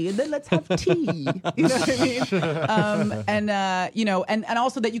agree. And then let's have tea. You know what I mean? And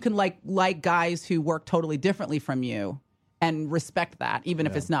also that you can like guys who work totally differently from you. And respect that, even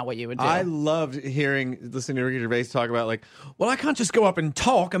if it's not what you would do. I loved listening to Ricky Gervais talk about, like, well, I can't just go up and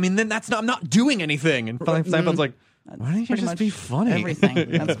talk. I mean, then I'm not doing anything. And Seinfeld's like, why don't you just be funny? Everything.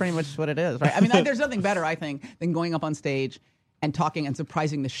 That's pretty much what it is, right? I mean, there's nothing better, I think, than going up on stage and talking and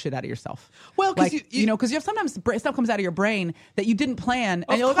surprising the shit out of yourself. Well, because because you know, sometimes stuff comes out of your brain that you didn't plan,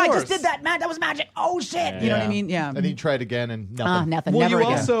 and you're like, I just did that, man. That was magic. Oh shit! You know what I mean? Yeah. And then you try it again, and nothing. Nothing. Well, Never you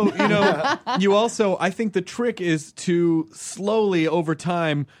again. also, I think the trick is to slowly, over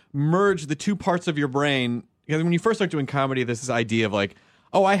time, merge the 2 parts of your brain. Because when you first start doing comedy, there's this idea of like,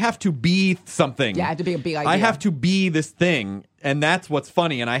 oh, I have to be something. Yeah, I have to be a big idea. I have to be this thing, and that's what's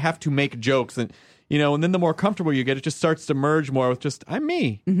funny, and I have to make jokes, and and then the more comfortable you get, it just starts to merge more with just, I'm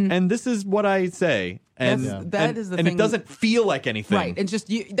me, and this is what I say. And that is the thing. And it doesn't feel like anything. Right. And just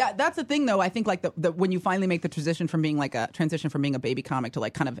that's the thing, though. I think like the when you finally make the transition from being a baby comic to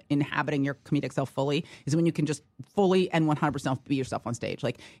like kind of inhabiting your comedic self fully is when you can just fully and 100% be yourself on stage.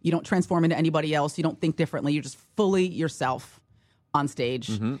 Like you don't transform into anybody else. You don't think differently. You're just fully yourself on stage,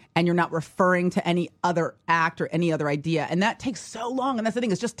 and you're not referring to any other act or any other idea, and that takes so long. And that's the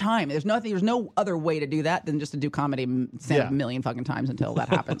thing; it's just time. There's no other way to do that than just to do comedy a million fucking times until that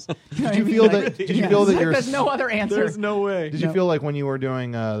happens. Did you feel that? Did you feel that you're? There's no other answer. There's no way. Did you feel like when you were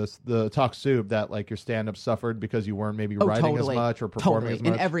doing the Talk Soup that like your stand-up suffered because you weren't maybe writing as much or performing as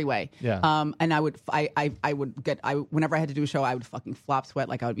much? In every way. Yeah. And I would whenever I had to do a show, I would fucking flop sweat.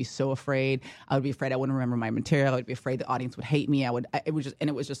 Like I would be so afraid. I would be afraid I wouldn't remember my material. I would be afraid the audience would hate me. It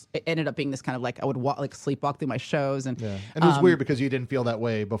ended up being this kind of like I would sleepwalk through my shows and it was weird because you didn't feel that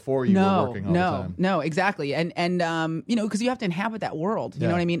way before you were working all the time. No, exactly. And because you have to inhabit that world, you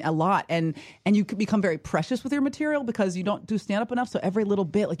know what I mean, a lot, and you can become very precious with your material because you don't do stand up enough. So every little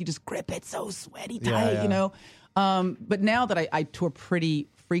bit, like you just grip it so sweaty tight, you know. But now that I tour pretty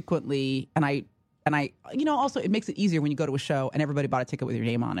frequently, and I also it makes it easier when you go to a show and everybody bought a ticket with your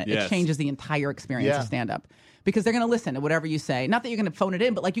name on it. Yes. It changes the entire experience of stand up. Because they're going to listen to whatever you say. Not that you're going to phone it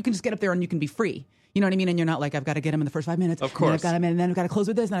in, but like you can just get up there and you can be free. You know what I mean? And you're not like, I've got to get him in the first 5 minutes. Of course. And then I've got to close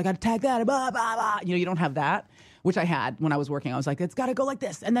with this, and I've got to tag that, blah, blah, blah. You don't have that, which I had when I was working. I was like, it's got to go like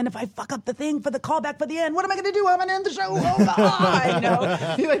this. And then if I fuck up the thing for the callback for the end, what am I going to do? I'm going to end the show. Oh, God.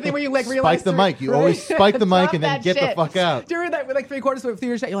 Where you like realize. Spike the mic. You always spike the mic and then get the fuck out. During that, like 3/4 of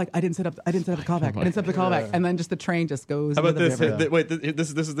theater shot, you're like, I didn't set up the callback. I didn't set up the callback. And then just the train just goes. How about into the this? river. Wait, this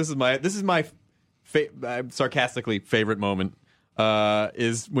is my sarcastically favorite moment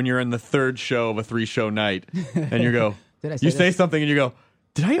is when you're in the 3rd show of a 3-show night and you go, you say something and you go,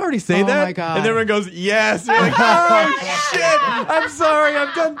 did I already say that? Oh my God. And everyone goes, yes. You're like, oh shit! I'm sorry.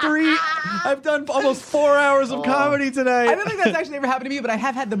 I've done almost 4 hours of comedy tonight. I don't think that's actually ever happened to me, but I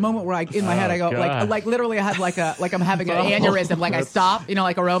have had the moment where in my head I go like literally I had like I'm having an aneurysm, like I stop,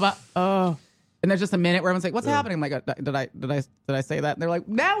 like a robot. Oh. And there's just a minute where everyone's like, "What's happening?" I'm like, "Did I say that?" And they're like,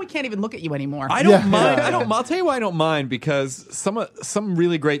 "Now we can't even look at you anymore." I don't mind. I'll tell you why I don't mind, because some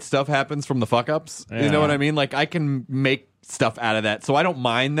really great stuff happens from the fuck ups. You know what I mean? Like I can make stuff out of that, so I don't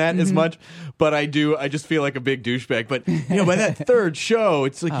mind that as much. But I just feel like a big douchebag. But by that third show,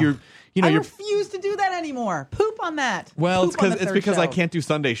 it's like I refuse to do that anymore. Poop on that. Well, Poop it's because I can't do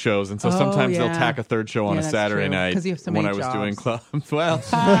Sunday shows, and so sometimes they'll tack a third show on a Saturday night. Because you have so when many I was jobs. doing clubs. Well,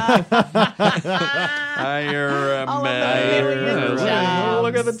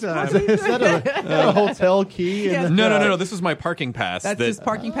 look at the time. Is that a hotel key? No. This was my parking pass. That's his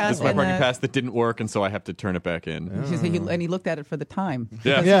parking pass. This is my parking pass that didn't work, and so I have to turn it back in. And he looked at it for the time.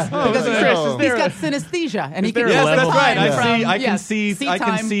 Yeah. Because he's got synesthesia, and he can Yes, tell that's the right. time I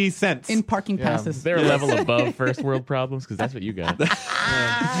can see sense in parking passes. Is there a level above first world problems? Because that's what you got. He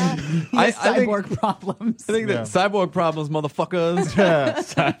has cyborg problems. I think that cyborg problems, motherfuckers.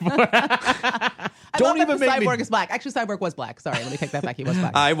 Don't even make Cyborg is black. Actually, Cyborg was black. Sorry, let me take that back. He was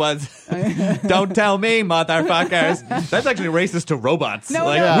black. I was. Don't tell me, motherfuckers. That's actually racist to robots. No,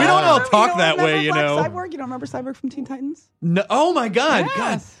 we don't all talk that way, Cyborg, you don't remember Cyborg from Teen Titans? No. Oh my God. Yes.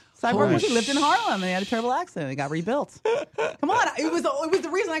 God. Cyborg he lived in Harlem and he had a terrible accident. He got rebuilt. Come on, it was the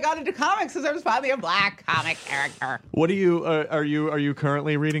reason I got into comics, because there was finally a black comic character. What do you are you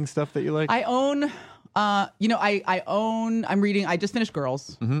currently reading stuff that you like? I own. I'm reading. I just finished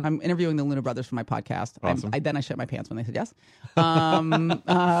Girls. Mm-hmm. I'm interviewing the Luna brothers for my podcast. Awesome. Then I shit my pants when they said yes. I've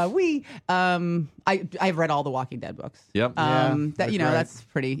read all the Walking Dead books. Yep. That's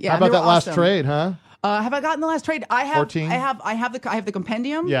pretty. Yeah. How about that last awesome. trade, huh? Have I gotten the last trade? I have. 14? I have the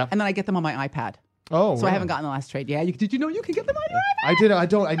compendium. Yeah. And then I get them on my iPad. Oh, so I haven't gotten the last trade. Yeah, did you know you can get them on your iPad? I did. I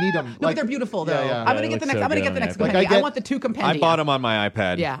don't. I need them. No, but they're beautiful though. Yeah. I'm gonna get the next. I'm gonna get the next compendia. I want the 2 compendia. I bought them on my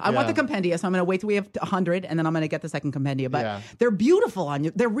iPad. Yeah, I want the compendia, so I'm gonna wait till we have 100, and then I'm gonna get the second compendia. But Yeah. they're beautiful on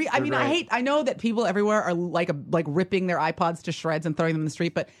you. I mean, great. I know that people everywhere are like ripping their iPods to shreds and throwing them in the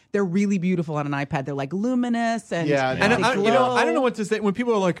street, but they're really beautiful on an iPad. They're like luminous and And they I glow. don't know what to say when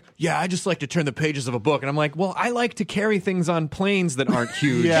people are like, "Yeah, I just like to turn the pages of a book," and I'm like, "Well, I like to carry things on planes that aren't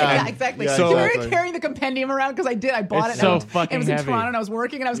huge." Yeah, exactly. Yeah, So exactly. you're carrying the compendium around because I did. I bought It's it. so and fucking it was in heavy. Toronto, and I was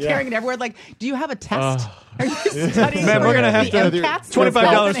working, and I was carrying it everywhere. Like, do you have a test? Are you studying? Man, we're gonna have the to MCATs?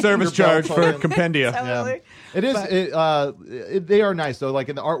 $25 service Your charge belt for buckle. compendia. Totally. It is. They are nice though. Like,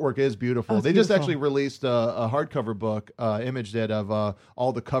 and the artwork is beautiful. it's They just beautiful. actually released a hardcover book. Image did of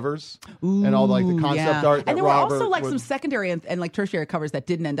all the covers and all like the concept art. That And there were Robert also like would- some secondary and like tertiary covers that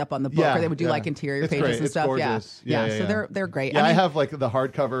didn't end up on the book, Yeah, or they would do yeah. like interior It's pages great. and It's stuff. gorgeous. Yeah. Yeah, So yeah. they're great. Yeah, I mean, have like the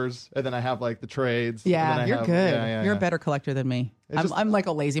hardcovers, and then I have like the trades. and Yeah, then I you're have- good. yeah, You're yeah. a better collector than me. I'm like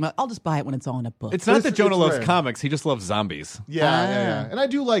a lazy. I'll just buy it when it's all in a book. It's not It's- that Jonah it's loves rare. comics; he just loves zombies. Yeah. And I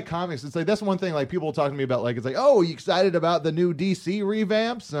do like comics. It's like that's one thing. Like people talk to me about. Like it's like, oh, you excited about the new DC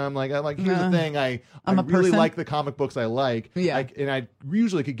revamps? And I'm like, here's the thing. I I'm a really person. like the comic books I like. Yeah. And I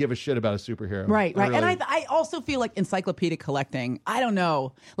usually could give a shit about a superhero. Right. Really. And I also feel like encyclopedic collecting, I don't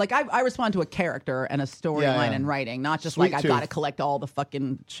know. Like I respond to a character and a storyline Yeah. and writing, not just Sweet like I've Tooth. got to collect all the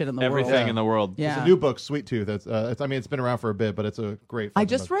fucking shit in the Everything world. in the world. Yeah. It's a new book, Sweet Tooth. It's been around for a bit, but it's a great. I fucking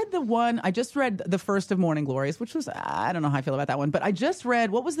just book. read the one. I just read the first of Morning Glories, which was I don't know how I feel about that one, but I just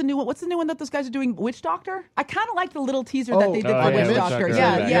read what was the new one? What's the new one that those guys are doing? Witch Doctor. I kind of like the little teaser that they did for Witch Witch Doctor.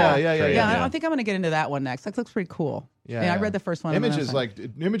 Doctor. Yeah. I think I'm going to get into that one next. That looks pretty cool. Yeah, I read the first one. Image and is then I was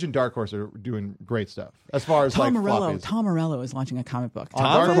Image and Dark Horse are doing great stuff as far as Tom like Morello. floppies. Tom Morello is launching a comic book. On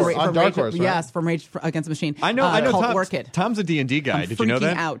Dark Horse? On Dark Rage, Horse, right? Yes, from Rage Against the Machine. I know. Called Tom's, Orchid. Tom's a D&D guy. I'm Did you know freaking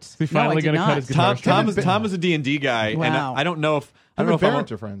that? out. Is he finally no, I did gonna cut not. his guitar string? Tom is a D&D guy, and Wow. I don't know if I Him don't know and if I'm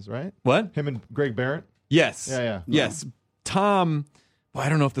Barrett are friends, right? what. Him and Greg Barrett. Yes. Yeah. Yes. Tom. Well, I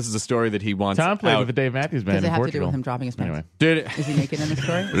don't know if this is a story that he wants. Tom played out. with the Dave Matthews Band Does it in have to do Portugal. with him dropping his pants? Anyway. Did it? Is he naked in the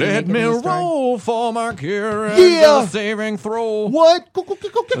story? Is he Let naked me in the story? roll for my cure and Yeah. a saving throw. What?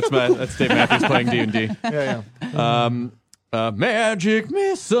 That's Dave Matthews playing D&D. Yeah. Magic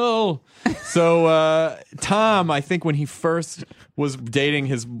missile. So Tom, I think when he first was dating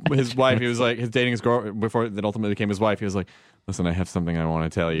his wife, he was like dating his girl before that ultimately became his wife. He was like, "Listen, I have something I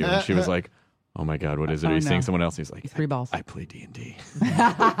want to tell you." And she was like, "Oh my God, what is it? Are you seeing someone else?" He's like, Three balls. I play D&D. He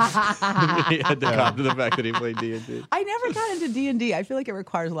had to cop to the fact that he played D&D. I never got into D&D. I feel like it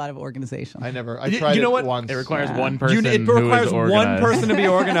requires a lot of organization. I tried you know it what? once. It requires one person It who is requires one organized. person to be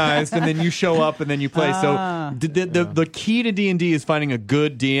organized, and then you show up, and then you play. So the key to D&D is finding a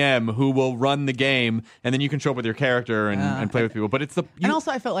good DM who will run the game, and then you can show up with your character and play with people. But it's and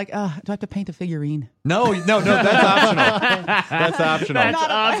also, I felt like, do I have to paint a figurine? no, that's optional. That's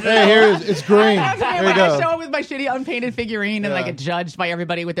optional. Hey, here it's great. figurine. There you go. I show up with my shitty unpainted figurine and I get judged by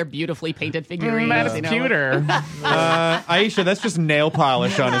everybody with their beautifully painted figurine. That's cuter. Aisha, that's just nail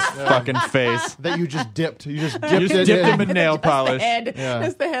polish on his fucking face. That you just dipped. You just You dipped just it dipped in. him in nail polish. Head. Yeah.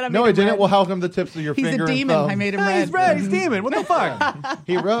 That's the head. No, I didn't. Well, how come the tips of your He's finger a and demon. thumb? I made him No, red. he's red. He's demon. What the fuck?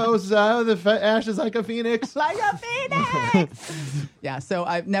 He rose out of the ashes like a phoenix. Like a phoenix. Yeah, so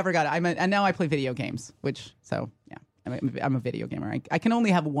I've never got it. And now I play video games, I'm a video gamer. I can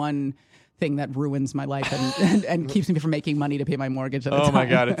only have one thing that ruins my life and keeps me from making money to pay my mortgage at a time. Oh my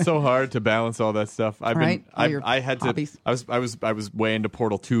god, it's so hard to balance all that stuff. Right? I had to. Hobbies. I was way into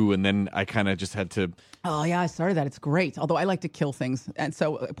Portal 2, and then I kind of just had to. Oh yeah, I started that. It's great. Although I like to kill things, and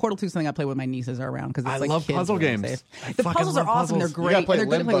so Portal 2 is something I play when my nieces are around because I like love kids puzzle are games. safe. I The fucking puzzles are love awesome. puzzles. They're You gotta great. play They're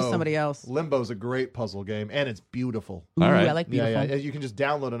good to play with Limbo. somebody else. Limbo's a great puzzle game, and it's beautiful. Ooh, All right. I like beautiful. Yeah. You can just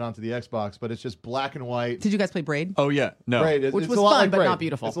download it onto the Xbox, but it's just black and white. Did you guys play Braid? Oh yeah, no. Braid, Which it's was a lot fun, like but Braid. not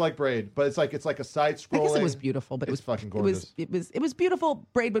beautiful. It's like Braid, but it's like a side scrolling. I guess it was beautiful, but it It's was fucking gorgeous. It was beautiful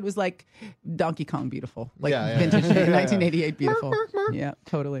Braid, but it was like Donkey Kong beautiful, like Yeah. vintage 1988 beautiful. Yeah,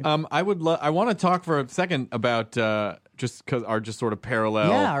 totally. I want to talk for a second about just because our just sort of parallel.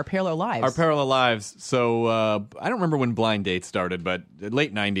 Yeah, our parallel lives. Our parallel lives. So I don't remember when Blind Date started, but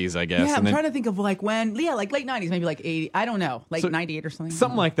late 90s, I guess. Yeah, I'm And then- trying to think of like when. Yeah, like late 90s, maybe like 80. I don't know, like So- 98 or something.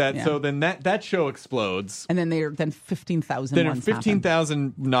 something like that. Yeah. So then that show explodes. And then 15,000. Then ones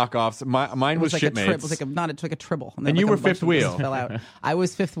 15,000 knockoffs. Mine was like a Shipmates. it was like a triple. And then you like were a bunch fifth of pieces wheel. Fell out. I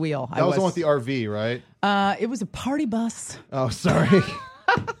was fifth wheel. That was the one with the RV, right? It was a party bus, Oh, sorry.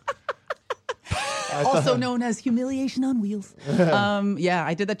 also known as humiliation on wheels. Yeah,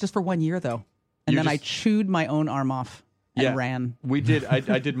 I did that just for 1 year though, and You then I just- chewed my own arm off and ran. We did. I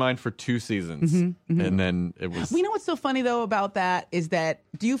did mine for 2 seasons, and then it was. Well, you know what's so funny though about that is that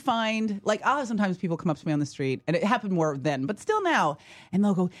do you find like I'll have sometimes people come up to me on the street and it happened more then, but still now, and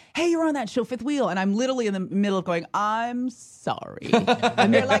they'll go, "Hey, you're on that show Fifth Wheel," and I'm literally in the middle of going, "I'm sorry,"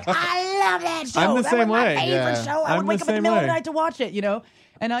 and they're like, "I love that show. I'm the that same was my way. favorite Yeah. show. I I'm would the wake up in the same middle of way. the night to watch it," you know.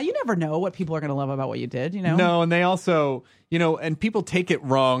 And you never know what people are going to love about what you did, you know. No, and they also, and people take it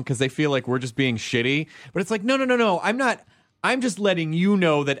wrong because they feel like we're just being shitty. But it's like, no. I'm not. I'm just letting you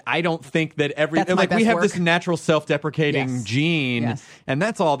know that I don't think that That's my like we best have work. this natural self-deprecating Yes. gene, Yes. and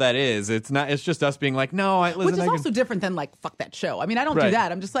that's all that is. It's not. It's just us being like, no, listen, Which is I can- also different than like fuck that show. I mean, I don't Right. do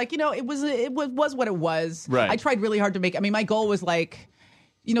that. I'm just like, it was what it was. Right. I tried really hard to make. I mean, my goal was like,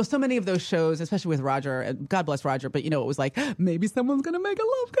 so many of those shows, especially with Roger, and God bless Roger, but it was like maybe someone's gonna make a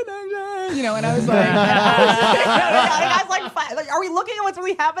love connection, and I was like, I was like, are we looking at what's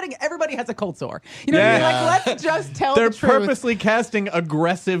really happening? Everybody has a cold sore, what I mean? Like, let's just tell They're the truth. purposely casting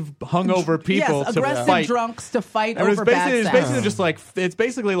aggressive, hungover people yes, to aggressive fight. drunks to fight And over bad it's sex. basically just like it's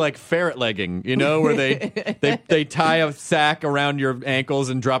basically like ferret legging, where they tie a sack around your ankles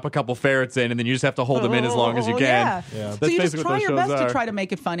and drop a couple ferrets in, and then you just have to hold them in as long as you can. Yeah. Yeah. So That's you just basically try what your those best shows to are. try to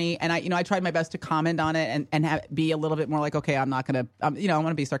make it funny, and I tried my best to comment on it and be a little bit more like, okay, I'm not gonna, I'm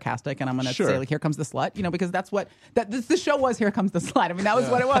gonna be sarcastic and I'm gonna Sure. say like, here comes the slut, because that's what the show was. Here comes the slut. I mean, that was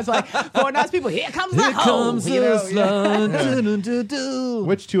what it was. Like for nice people, here comes the hoe.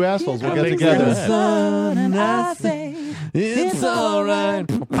 Which two assholes will get think together? you're Slut, and I say It's all right.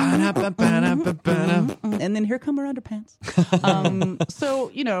 and then here come her underpants.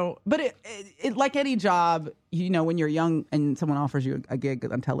 So but it like any job, when you're young and someone offers you a gig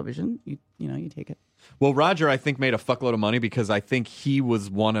on television, you take it. Well, Roger, I think, made a fuckload of money because I think he was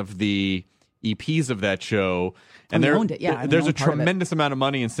one of the EPs of that show. And he owned it, yeah. I mean, there's a owned part of it. tremendous amount of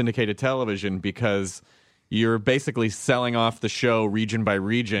money in syndicated television because you're basically selling off the show region by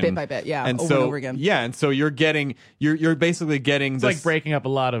region, Bit by bit, yeah, and over so and over again. yeah, and so you're basically getting It's this. like breaking up a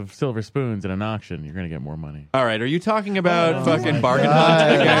lot of silver spoons in an auction. You're going to get more money. All right, are you talking about fucking bargain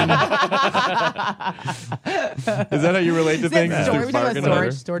God. hunt again? Is that how you relate to things? Storage, Through we talking bargain about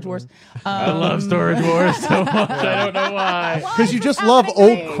hunt? storage wars. I love Storage Wars so much. I don't know why. Because you just love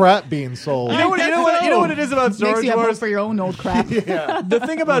old crap being sold. You know what it is about Makes Storage you have room Wars? for your own old crap. The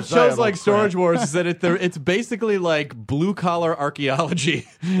thing about shows like Storage Wars is that it's basically like blue collar archaeology,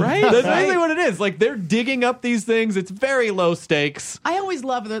 right? That's basically what it is. Like they're digging up these things. It's very low stakes. I always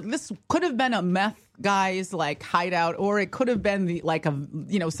love that this could have been a meth guy's like hideout, or it could have been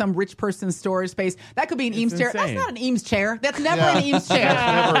some rich person's storage space. That could be an Eames chair. That's insane. not an Eames chair. That's never an Eames chair.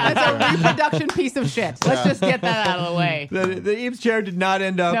 That's a reproduction piece of shit. Let's just get that out of the way. The Eames chair did not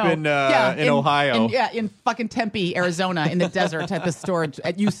end up No. in Yeah, Ohio. in fucking Tempe, Arizona, in the desert at the storage.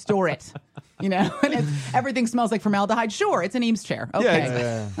 You store it. And everything smells like formaldehyde. Sure, it's an Eames chair. Okay.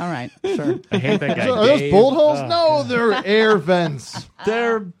 exactly. All right. Sure. I hate that guy. Are those Dave. bolt holes? No, they're air vents.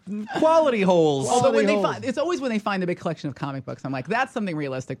 They're quality holes. Although when Quality they holes. find, it's always when they find the big collection of comic books. I'm like, that's something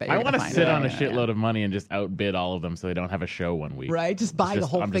realistic that you're I going to want to find. sit on a shitload of money and just outbid all of them so they don't have a show one week. Right? Just buy It's the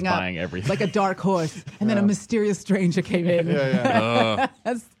whole I'm thing just up. buying everything. Like a dark horse. And then a mysterious stranger came in.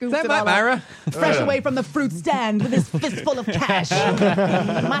 Scooped that it all up. Myra? Fresh away from the fruit stand with his fistful of cash.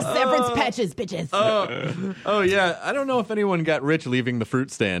 My severance patches, bitches. Oh yeah, I don't know if anyone got rich leaving the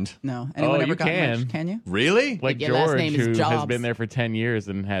fruit stand. No. Anyone Oh, ever you got can. rich? Can you? Really? Like Your last George, name is who has Jobs. been there for 10 years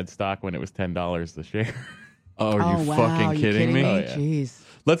and had stock when it was $10 the share. Oh, are you wow. fucking You kidding me? Oh, yeah. Jeez.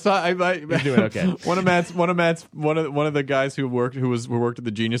 Let's not. You're doing okay. One of the guys who worked at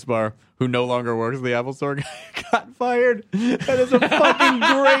the Genius Bar, who no longer works at the Apple Store, got fired. That is a fucking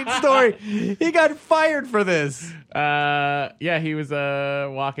great story. He got fired for this. Yeah, he was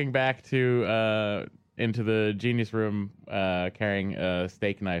walking back to into the Genius room carrying a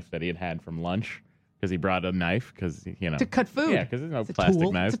steak knife that he had from lunch. Because he brought a knife, because To cut food. Yeah, because there's no It's a plastic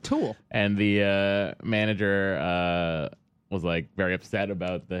tool. knife. It's a tool. And the manager was like very upset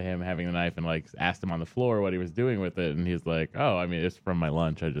about him having the knife and like asked him on the floor what he was doing with it, and he's like, "Oh, I mean, it's from my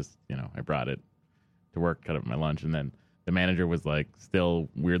lunch. I just I brought it to work, cut up my lunch." And then the manager was like still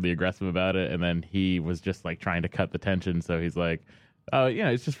weirdly aggressive about it, and then he was just like trying to cut the tension, so he's like, "Oh, yeah,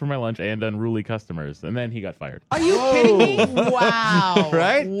 it's just for my lunch and unruly customers," and then he got fired. Are you kidding me? Wow.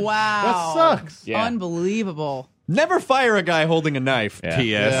 Right? Wow. That sucks. Yeah. Unbelievable. Never fire a guy holding a knife. Yeah.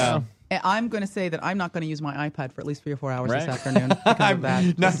 P.S. Yeah. I'm going to say that I'm not going to use my iPad for at least 3 or 4 hours this Right. afternoon because of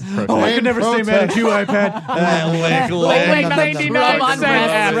that. I could never stay mad at you, iPad. Wait, Lick. rub on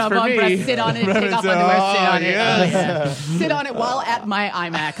breast, apps rub for on me. breast, sit on it, take off underwear, sit on it. yes. Sit on it while at my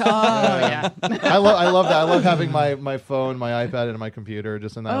iMac. Oh, yeah. I love that. I love having my phone, my iPad, and my computer.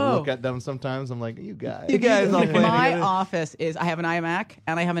 Just and I Oh. look at them sometimes. I'm like, you guys. all play My together. office is, I have an iMac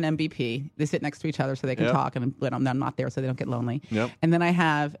and I have an MVP. They sit next to each other so they can Yep. talk, and when I'm not there so they don't get lonely. Yep. And then I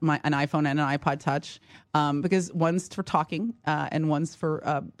have an iPhone and an iPod Touch because one's for talking and one's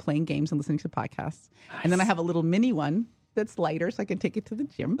for playing games and listening to podcasts. And then I have a little mini one that's lighter so I can take it to the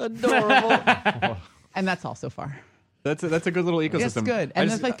gym. Adorable. And that's all so far. That's a good little ecosystem. It's good.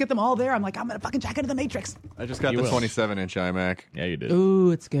 And if I get them all there, I'm like, I'm going to fucking jack into the Matrix. I just got You the will. 27-inch iMac. Yeah, you did.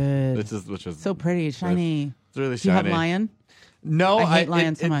 Ooh, it's good. Which is So pretty, shiny. It's really Do you have shiny. Lion? No, I hate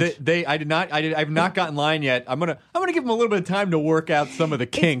Lion so much. I've not gotten Lion yet. I'm gonna give him a little bit of time to work out some of the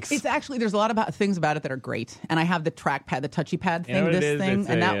kinks. It's actually, there's a lot of things about it that are great. And I have the trackpad, the touchy pad You know thing, what it this is? thing, It's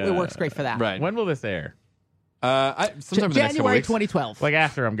and a, it works great for that. right. When will this air? Sometime in the next couple January weeks. 2012. Like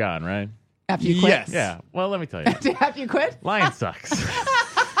after I'm gone, right? After you quit. Yes. Yeah. Well, let me tell you. After you quit? Lion sucks.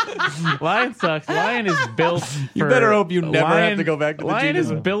 Lion sucks. Lion is built for... You better hope you never have to go back to the Lion Genius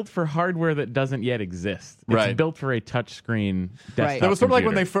is one. built for hardware that doesn't yet exist. It's Right. built for a touchscreen desktop Right. That was sort of like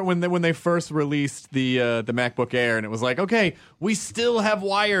computer. when they first released the MacBook Air, and it was like, okay, we still have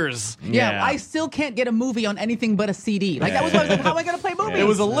wires. Yeah, I still can't get a movie on anything but a CD. Like that was what I was like, how am I going to play movies? It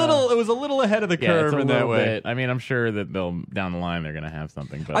was a little ahead of the Yeah, curve it's a in that little way. bit. I mean, I'm sure that down the line they're going to have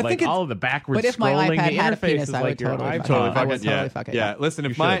something, but I like think it's- all of the backwards But if my scrolling, iPad the had a interface penis, is I like would your totally iPod. Totally I fuck would it. Yeah, totally fuck it. yeah. Listen,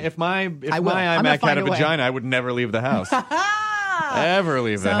 if You my should. if my I'm gonna iMac had find a a way. vagina, I would never leave the house. Ever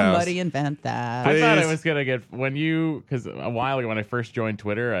leave the house. Somebody invent that. I thought Please. it was gonna get because a while ago when I first joined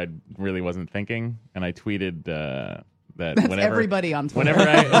Twitter, I really wasn't thinking, and I tweeted that That's whenever everybody on Twitter. whenever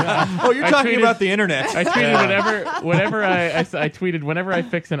I Oh, you're I talking tweeted- about the internet. I tweeted whenever I tweeted whenever I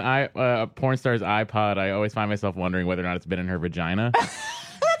fix a porn star's iPod, I always find myself wondering whether or not it's been in her vagina.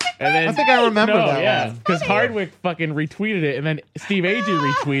 And then, I think I remember that yeah, one. because Hardwick fucking retweeted it, and then Steve Agee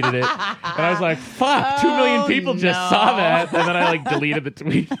retweeted it, and I was like, "Fuck! 2 million people just saw that," and then I like deleted the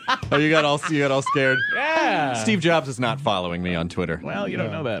tweet. Oh, you got all scared. Yeah, Steve Jobs is not following me on Twitter. Well, you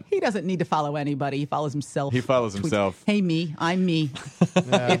don't know that. He doesn't need to follow anybody. He follows himself. He follows Tweets, himself. Hey, me. I'm me.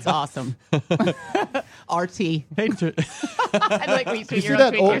 It's awesome. RT. Hey, I'd like retweet You see your that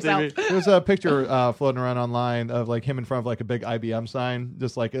tweet old? yourself. There's a picture floating around online of like him in front of like a big IBM sign.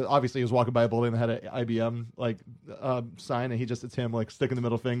 Just like obviously he was walking by a building that had an IBM like sign, and it's him like sticking the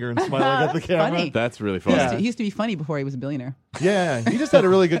middle finger and smiling at the That's camera. funny. that's really funny. He used to be funny before he was a billionaire. Yeah, he just had a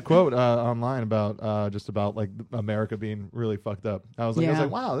really good quote online about just about like America being really fucked up. I was Yeah.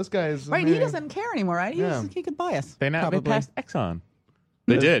 like, wow, this guy is Right? He doesn't care anymore, right? Yeah. He could buy us. They probably. passed Exxon.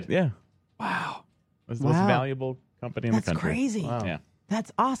 They did. Yeah, Wow. it was the most Wow. valuable company in That's the country. crazy. Wow. Yeah.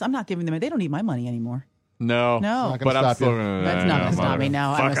 That's awesome. I'm not giving them. They don't need my money anymore. No. No. But I'm stop still you. gonna. That's not going to stop me.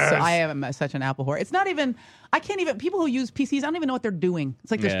 No, Fuckers. I am such an Apple whore. It's not even. I can't even. People who use PCs, I don't even know what they're doing.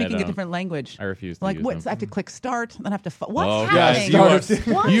 It's like they're Yeah, I speaking a don't. different language. I refuse to Like use what? them. I have to click start, then I have to. What's Oh, happening? guys,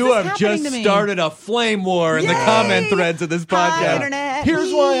 Why is you this have happening just to me? started a flame war in the Yay! comment threads of this Hi, podcast. internet.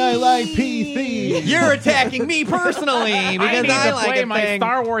 Here's why I like PC. You're attacking me personally because I, like play a my thing.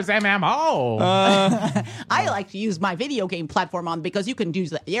 Star Wars MMO. I like to use my video game platform on because you can use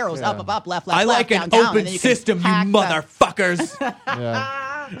the arrows up, left, I like down, an down, open and then you can system, you hack the- motherfuckers. Yeah.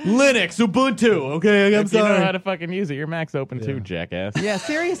 Linux, Ubuntu. Okay, I'm if you know sorry. how to fucking use it, your Mac's open too, jackass. Yeah,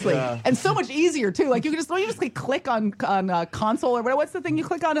 seriously, and so much easier too. Like you just like click on console or what's the thing you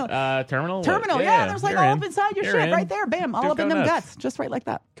click on? Terminal. Terminal, yeah. There's like you're all in. up inside your You're shit in. right there. Bam, all Just up in go them nuts. guts, just right like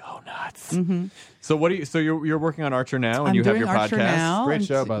that. Go nuts. So what do you? So you're working on Archer now, and I'm you have doing your Archer podcast. now. Great and-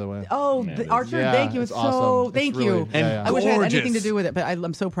 show, by the way. Oh, Yeah, the it Archer, is. thank you. Yeah, It's it's so awesome. thank It's you. really- yeah, yeah. I wish I had Gorgeous. anything to do with it, but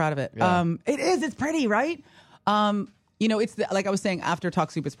I'm so proud of it. Yeah. It is. It's pretty, right? You know, it's like I was saying, after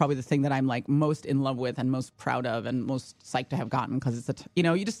Talk Soup, it's probably the thing that I'm like most in love with and most proud of and most psyched to have gotten because it's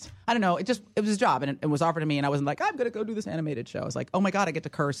you just, I don't know, it was a job and it was offered to me and I wasn't like, I'm going to go do this animated show. I was like, oh my God, I get to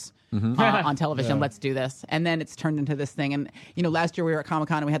curse on television. Let's do this. And then it's turned into this thing. And, you know, last year we were at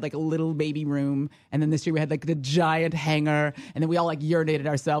Comic-Con and we had like a little baby room. And then this year we had like the giant hangar. And then we all like urinated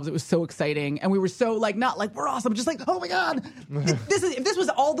ourselves. It was so exciting. And we were so like, not like, we're awesome. Just like, oh my God, if this was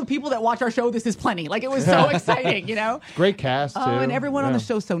all the people that watch our show, this is plenty. Like it was so exciting, you know? Great cast, too. And everyone on Yeah. the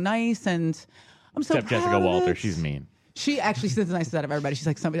show's so nice, and I'm so Except proud Jessica of Walter, it. she's mean. She actually says the nicest out of everybody. She's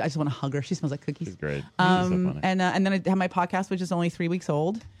like, somebody, I just want to hug her. She smells like cookies. She's great. She's so funny. And then I have my podcast, which is only 3 weeks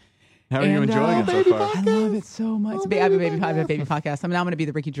old. How are you And, enjoying it so baby far? I love it so much. I have a baby podcast. I'm going to be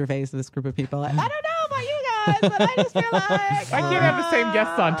the Ricky Gervais of this group of people. I don't know about you guys, but I just feel like I can't have the same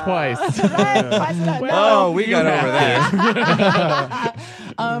guests on twice. Oh, we got over that.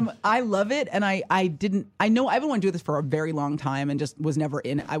 I love it, and I know I've been wanting to do this for a very long time, and just was never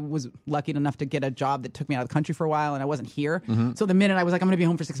in. I was lucky enough to get a job that took me out of the country for a while, and I wasn't here. So the minute I was like, I'm going to be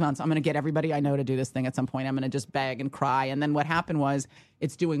home for 6 months, I'm going to get everybody I know to do this thing at some point. I'm going to just beg and cry, and then what happened was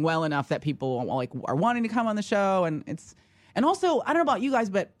it's doing well enough that people like are wanting to come on the show, and also I don't know about you guys,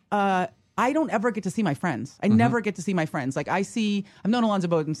 but I don't ever get to see my friends. I never get to see my friends. Like I've known Alonzo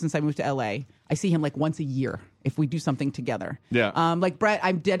Bowden since I moved to LA. I see him like once a year if we do something together. Yeah. Like Brett,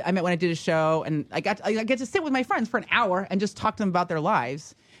 I met when I did a show, and I get to sit with my friends for an hour and just talk to them about their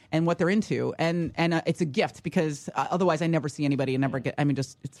lives and what they're into, and it's a gift because otherwise I never see anybody and never get. I mean,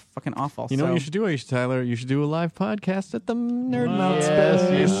 just it's fucking awful. You know what you should do, Aisha Tyler? You should do a live podcast at the Nerd Mount Space.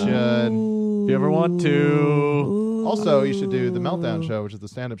 Yes, you should. If you ever want to. Also, you should do the Meltdown show, which is the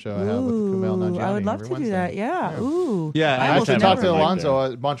stand-up show I have with Kumail Nanjiani. I would love every to do Wednesday. that. Yeah. Ooh. Yeah, I almost actually never talked to like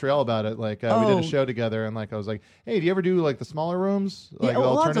Alonzo at Montreal about it. Like we did Oh. a show together, and like I was like, "Hey, do you ever do like the smaller rooms? Yeah, Like the Alonzo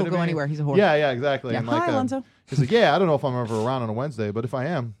will alternative go meeting?" anywhere. He's a whore. Yeah, exactly. Yeah. And like, Hi, Alonzo. he's like, "Yeah, I don't know if I'm ever around on a Wednesday, but if I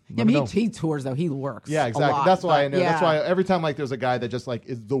am, Yeah, let I me mean, know." he tours though. He works. Yeah, a exactly. lot, That's why I but know. That's yeah. why every time like there's a guy that just like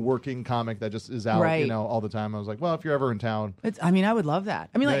is the working comic that just is out, Right. you know, all the time. I was like, well, if you're ever in town, I mean, I would love that.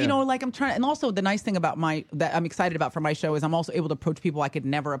 I mean, like, Yeah, you yeah. know, like I'm trying, and also the nice thing about that I'm excited about for my show is I'm also able to approach people I could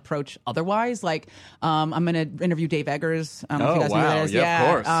never approach otherwise. Like, I'm going to interview Dave Eggers. I don't know if you guys know who that is. Yeah, of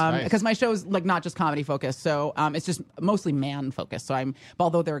course. Nice. Because my show is like not just comedy focused, so it's just mostly man focused. So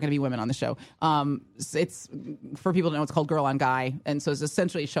although there are going to be women on the show, it's for people to know it's called Girl on Guy, and so it's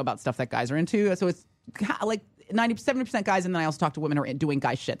essentially a show about stuff that guys are into. So it's like 70% guys, and then I also talk to women who are doing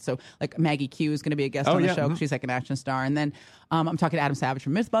guy shit. So like Maggie Q is going to be a guest on the show. She's like an action star, and then I'm talking to Adam Savage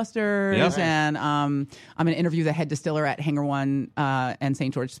from Mythbusters, and I'm going to interview the head distiller at Hangar One and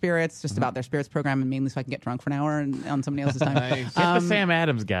St. George Spirits, just about their spirits program, and mainly so I can get drunk for an hour and on somebody else's time. Get the Sam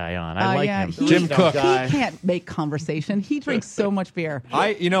Adams guy on. I like him. Jim Cook. He can't make conversation. He drinks so much beer.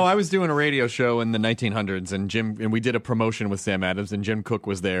 I was doing a radio show in the 1900s, and we did a promotion with Sam Adams, and Jim Cook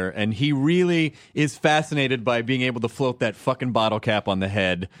was there, and he really is fascinated by being able to float that fucking bottle cap on the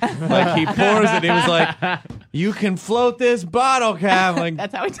head. Like he pours it, he was like, "You can float this bottle cap." Like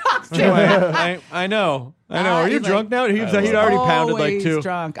That's how he talks, Jim. I know. Are you he's drunk now? He'd already pounded like Always two.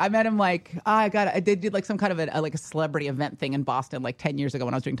 drunk. I met him like they did like some kind of a celebrity event thing in Boston like 10 years ago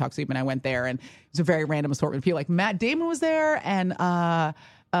when I was doing Talk Soup, and I went there, and it was a very random assortment of people. Like Matt Damon was there, and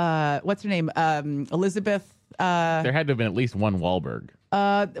what's her name? Elizabeth. There had to have been at least one Wahlberg. They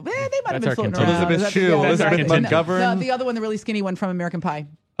might have That's been our floating contingent. around. Elizabeth Shue, that's Elizabeth right. McGovern. No, the other one, the really skinny one from American Pie.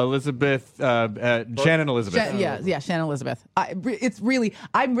 Elizabeth, Shannon Elizabeth. Shannon Elizabeth. I'm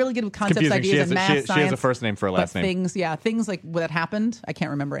really good with concepts, Confusing. ideas, and math, She has a science, first name for a last but name. things like that happened. I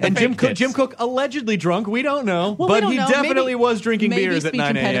can't remember. And Jim Cook allegedly drunk. We don't know, Well, but we don't he know. definitely was drinking maybe beers at speech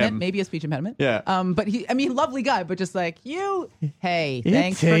 9 impediment, a.m. Maybe a speech impediment. Yeah. But lovely guy, but just like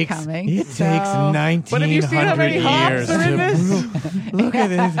thanks for coming. It takes 1900 But have you seen how many hops are in this? Look at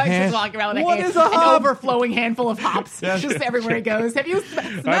this Just walking around with What an is a hop? overflowing handful of hops just everywhere he goes. Have you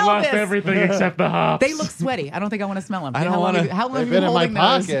smelled I lost this? everything except the hops. They look sweaty. I don't think I want to smell them. I don't wanna- How long They've have you been been in my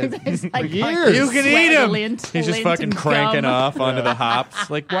holding those? pocket It's for years. You can sweat, eat him. lint, He's just lint fucking and cranking gum. off onto the hops.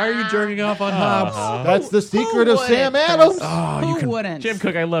 Like, why are you jerking off on hops? That's the secret Who of Sam wouldn't, Adams. Chris? Who wouldn't? Jim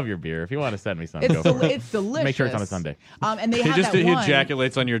Cook, I love your beer. If you want to send me some, It's, go for it. it's delicious. Make sure it's on a Sunday. And they He have just that he one.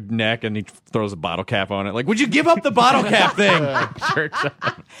 ejaculates on your neck and he throws a bottle cap on it. Like, would you give up the bottle cap thing? Church.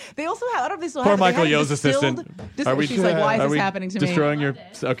 They also have. I don't know if they still Poor have. Michael they have Yo's distilled- assistant. She's like, why is are this we happening to me? destroying your?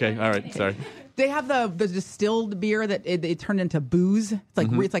 Okay, all right, sorry. They have the distilled beer that it turned into booze. It's like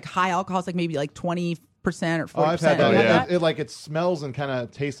it's like high alcohol. It's like maybe like 20% or 40%. Oh, I've had that. You have It smells and kind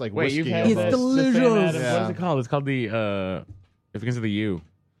of tastes like Wait, whiskey. you've had It's this? delicious. The Sam Adams- Yeah. What is it called? It's called the. It begins with the U.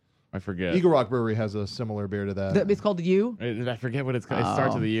 I forget. Eagle Rock Brewery has a similar beer to that. It's called the U. I forget what it's called. It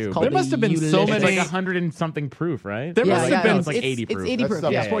starts with a U. It's called There must have been so It's many. like 100 and something proof, right? There must have been. It's like 80 proof. It's 80 proof.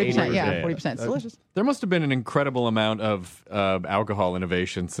 That's Yeah, something. 40%. Yeah, Yeah, 40%. It's delicious. There must have been an incredible amount of alcohol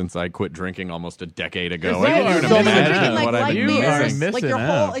innovation since I quit drinking almost a decade ago. I Right. can't even So many imagine drinking, what I've light been You are beers, missing. missing your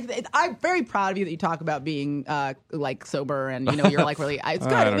out. whole. I'm very proud of you that you talk about being like sober and you're like really. It's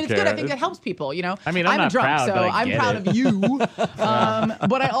good. I I don't mean, it's good. care. I think it helps people. I mean, I'm a not drunk, proud, so but I I'm get proud it. of you.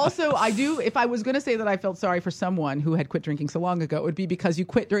 But I do. If I was going to say that I felt sorry for someone who had quit drinking so long ago, it would be because you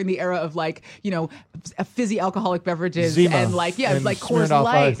quit during the era of fizzy alcoholic beverages Zima and like Coors Smirnoff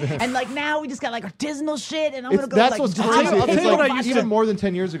Light, Ice. and like now we just got like artisanal shit, and I'm It's, gonna go. that's like, what's drink crazy. a It's bottle like of vodka. even more than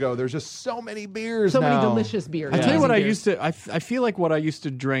 10 years ago. There's just so many beers so now. many delicious beers. I tell you what, I Amazing used to. I feel like what I used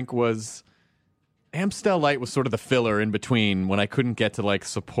to drink was Amstel Light was sort of the filler in between when I couldn't get to like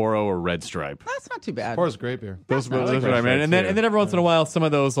Sapporo or Red Stripe. That's not too bad. Coors great beer. Those I like what I Red mean. Stripe, And then every once in a while, some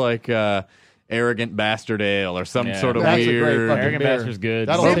of those like Arrogant Bastard Ale or some sort of That's a great weird. fucking Arrogant beer. Bastard's good.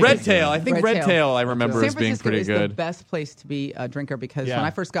 That'll Or take Red it. Tail. I think Red Red Tail. Tail I remember San as being Francisco pretty is the good. best place to be a drinker because Yeah. when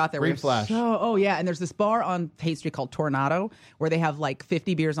I first got there, Green we were Flash. oh yeah, and there's this bar on Haight Street called Tornado where they have like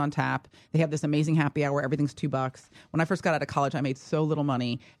 50 beers on tap. They have this amazing happy hour. Everything's $2. When I first got out of college, I made so little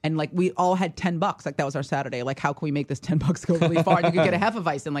money, and like we all had $10. Like that was our Saturday. Like how can we make this $10 go really far? And you could get a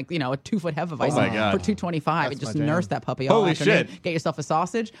Hefeweizen, and like a 2-foot Hefeweizen my God. for $2.25, and just my jam. nurse that puppy all Holy afternoon. shit. Get yourself a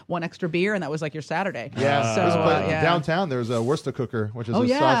sausage, one extra beer, and that was like your Saturday. Yeah. So yeah. Downtown, there's a Worcester Cooker, which is a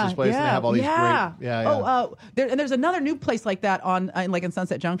sausage place, and they have all these great. Yeah. There's another new place like that on like in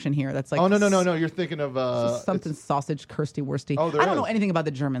Sunset Junction here. That's like Oh no! You're thinking of something it's- sausage Kirsty Wursty. Oh, there I don't know is. anything about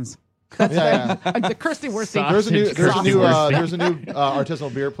the Germans. Yeah, The Kirsty Wursty. There's a new Sausage.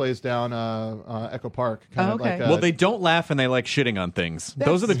 artisanal beer place down Echo Park. Kind of okay. like Well, they don't laugh and they like shitting on things.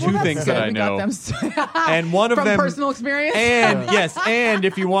 Those are the two that's things good. that I We got know. them. And one of From them personal experience. And yes, and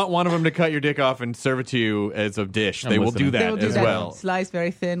if you want one of them to cut your dick off and serve it to you as a dish, they will listening. do They that will do as that. well. Sliced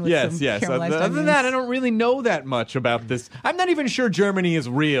very thin with Yes, some yes. caramelized Other than onions. that, I don't really know that much about this. I'm not even sure Germany is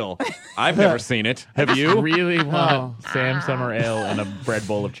real. I've never seen it. Have I you? really want Sam Summer Ale and a bread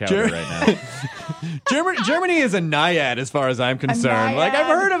bowl of chowder right now. Germany is a naiad as far as I'm concerned. Like I've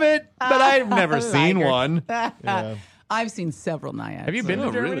naiad? heard of it, but I've never seen Liar. one. I've seen several naiads. Have you been Oh,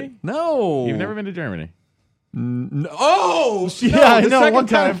 to Germany? really? No. You've never been to Germany. Oh, yeah, I the know. second One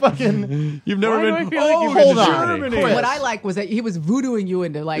time. time, fucking. You've never Why do been. I feel like you've been hold to on. Germany? Chris. What I like was that he was voodooing you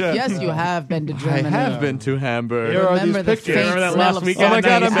into like, Yeah. yes, you have been to I Germany. have been to Hamburg. Here are these Remember the pictures. faint Remember that smell last of weekend? Oh my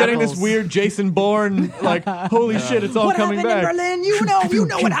God, I'm salt getting this apples. weird Jason Bourne. Like, holy shit, it's all What coming happened back. in Berlin? You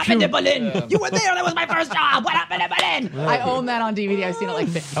know what happened in Berlin. You were there. That was my first job. What happened in Berlin? I own that on DVD. I've seen it like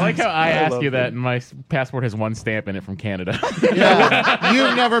 50 I like how I asked love you it. that, and my passport has one stamp in it from Canada. Yeah,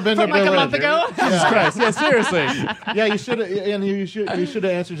 you've never been to From like Berlin. a month ago. Jesus Christ. Yeah, seriously. Yeah, you should have, and you should have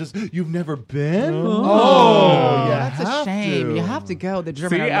answered just, "You've never been." Oh, yeah, That's a shame. You have to go. The See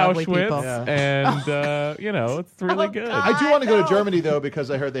German are lovely Auschwitz, people. and it's really good. I do want to go to Germany though because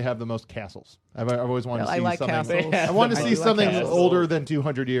I heard they have the most castles. I've always wanted to I see like something. castles. I want to I see do like something castles. older than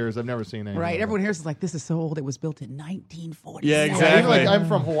 200 years. I've never seen anything. Right. like that. Everyone here is like, this is so old. It was built in 1940. Yeah, Yeah, exactly. even like I'm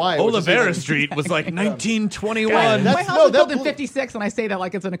from Hawaii. which is Olivera like- Street was like 1921. That's- My house no, was that built in blew- 56, and I say that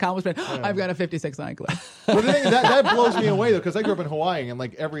like it's an accomplishment. I've got a 56 Nightclub. But the thing, that blows me away though because I grew up in Hawaii and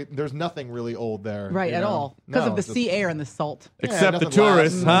like there's nothing really old there. Right, you at know? all. Because No, of the it's just- sea air and the salt. Except the nothing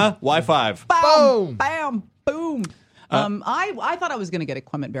tourists, lasts. huh? Y5. Bam! Boom. Bam! Boom! I thought I was going to get a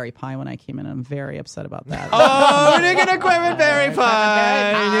Clement berry pie when I came in. I'm very upset about that. Oh, you're gonna Clement berry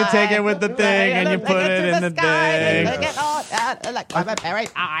pie. And you take it with the thing and you put it in the thing.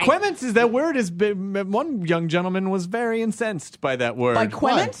 Clements is that word is one young gentleman was very incensed by that word. By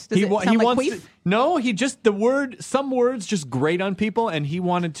Clement? Does He it wa- sound he like wants queef? no, he just some words just grate on people, and he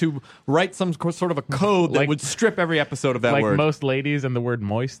wanted to write some sort of a code that Like- would strip every episode of that like word. most ladies and the word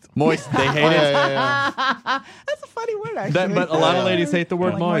moist. Moist, they hate it. That's a funny word, actually. But a lot of ladies hate the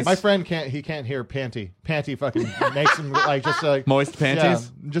word moist. My friend can't hear panty. Panty fucking makes him like just like Moist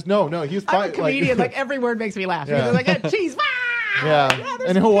panties? Yeah, just no. He's I'm a fine. comedian. Like every word makes me laugh. Yeah. Like a cheese. Yeah, there's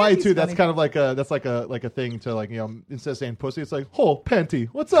and in Hawaii panties too. That's funny. kind of like a thing to like instead of saying pussy, it's like panty.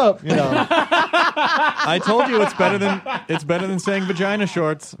 What's up? I told you it's better than saying vagina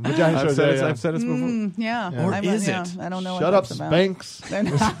shorts. Vagina I've shorts, said yeah. I've said it before. Yeah. Or is it? I don't know. Shut what up, that's about. Spanx.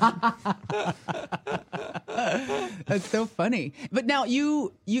 That's so funny. But now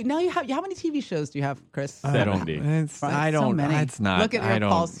you have how many TV shows do you have, Chris? 70. It's, Right, I so don't. many. It's not. Look at I your don't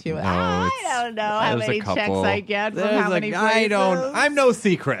pulse, Hugh. know. I It's- don't know how there's a many checks couple. I get from There's how many I don't. places. I'm no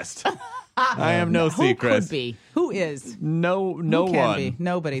Seacrest. I am no Who Seacrest. could be? Who is? No Who can one. be?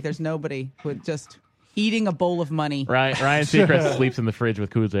 Nobody. There's nobody with just eating a bowl of money. Ryan Seacrest sleeps in the fridge with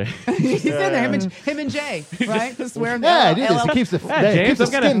Cool J. He's in there. Him and Jay, right? Just wearing Yeah, dude, LL it keeps the James, keeps the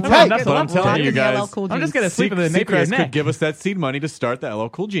I'm gonna- skin I'm tight. That's what I'm telling Rocking you the guys. LL Cool I'm just jeans. gonna sleep in the nape of your Seacrest neck. could give us that seed money to start the LL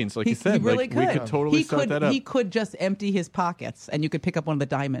Cool Jeans, like you said. He really like, could. We could totally he start could, that up. He could just empty his pockets, and you could pick up one of the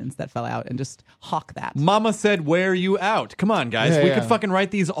diamonds that fell out and just hawk that. Mama said, "Wear you out." Come on, guys. Yeah, we yeah. could fucking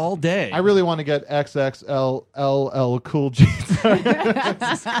write these all day. I really want to get XXLLL Cool Jeans.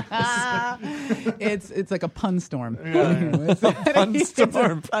 It's like a pun storm. Pun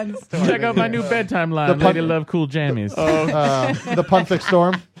storm. Pun storm. Check out my new bedtime line. The pun- Lady Love Cool Jammies. The Punfic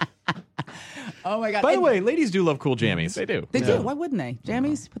Storm. Oh my god! By the And way, ladies do love cool jammies. They do. they do. Why wouldn't they?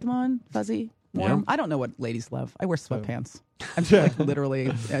 Jammies, put them on, fuzzy, warm. Yeah. I don't know what ladies love. I wear sweatpants. I'm just like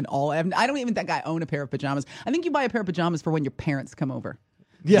literally and all. I don't even think I own a pair of pajamas. I think you buy a pair of pajamas for when your parents come over.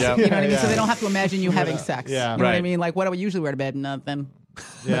 Yeah, You know what I mean? So they don't have to imagine you having sex. Yeah. You know what I Right. mean? Like, what do we usually wear to bed? Nothing.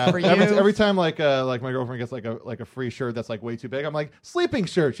 Yeah. For you. Every time like my girlfriend gets like a free shirt that's like way too big, I'm like, sleeping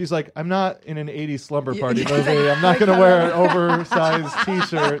shirt. She's like, I'm not in an 80s slumber party movie. I'm not gonna wear an oversized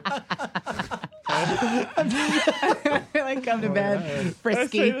t-shirt. Like come to bed,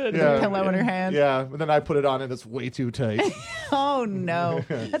 frisky, with Yeah. a pillow in her hand. Yeah, but then I put it on and it's way too tight. Oh no,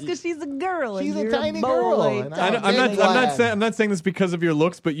 that's because she's a girl. She's and a you're tiny boy. girl, and I'm not saying this because of your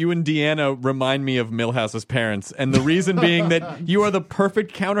looks, but you and Deanna remind me of Millhouse's parents, and the reason being that you are the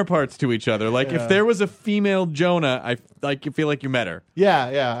perfect counterparts to each other. Like if there was a female Jonah, I feel like you met her,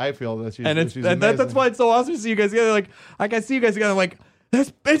 Yeah, I feel that she's and it's she's that's amazing. why it's so awesome to see you guys together. Like I see you guys together, I'm like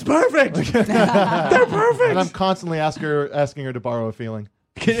it's perfect. They're perfect. And I'm constantly asking her to borrow a feeling.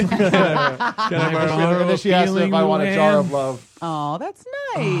 Can I borrow And then she asked if I want a jar of love. Oh, that's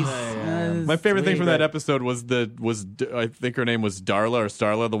nice. My favorite thing Sweet. from that episode was I think her name was Darla or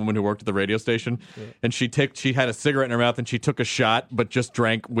Starla, the woman who worked at the radio station, and she had a cigarette in her mouth and she took a shot, but just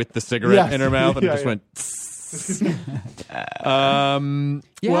drank with the cigarette Yes. in her mouth and Yeah, it just yeah. went.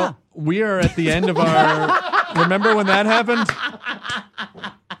 Yeah. Well, we are at the end of our. Remember when that happened?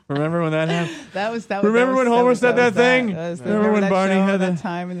 Remember when that happened? That was. Remember when Homer said that thing? Remember when that Barney show, had that the-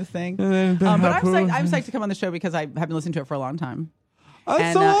 time in the thing? And then But Apu. I'm psyched to come on the show because I have been listening to it for a long time. Oh, that's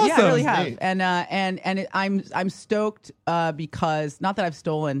And, so awesome. Yeah, I really have. Neat. And I'm stoked because not that I've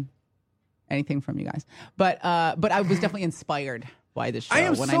stolen anything from you guys, but I was definitely inspired by the show I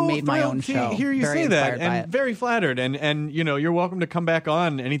am when so I made my thrilled own to show. hear you Very say that, inspired by and it. very flattered, and you're welcome to come back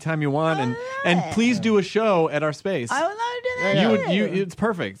on anytime you want, and please do a show at our space. I would love to do that. It's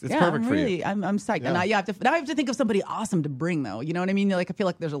perfect. It's Yeah, perfect I'm for really, you. I'm psyched. Yeah. And now I have to think of somebody awesome to bring, though. You know what I mean? Like, I feel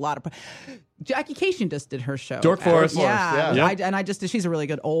like there's a lot of. Jackie Cation just did her show. Dork Force. Yeah. Yeah. She's a really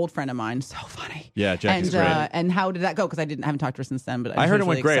good old friend of mine. So funny. Yeah, Jackie's and, great. And how did that go? Because I haven't talked to her since then. But I I'm heard sure it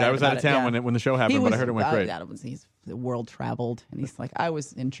went she's great. really I was excited out of about town it. when the show happened, but I heard it went great. He's world traveled, and he's like, I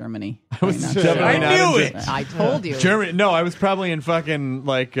was in Germany. I was Right now. definitely not I in knew Ge- it. I told you. Germany. No, I was probably in fucking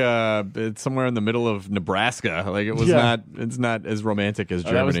like somewhere in the middle of Nebraska. Like it was not. It's not as romantic as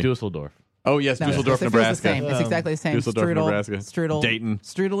Oh, that was Germany. Dusseldorf. Oh yes, No, Dusseldorf, it feels Nebraska. The same. It's exactly the same. Dusseldorf, Strudel, Nebraska. Strudel, Dayton.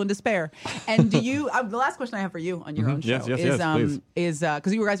 Strudel in despair. And do you? The last question I have for you on your own show Yes, yes, is yes, please.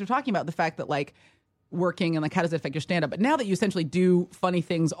 because you guys were talking about the fact that like working and like how does it affect your stand up? But now that you essentially do funny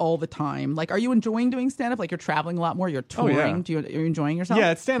things all the time, like are you enjoying doing stand up? Like you're traveling a lot more, you're Oh, yeah. touring. Are you enjoying yourself?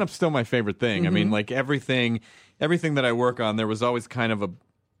 Yeah, stand up's still my favorite thing. I mean, like everything that I work on, there was always kind of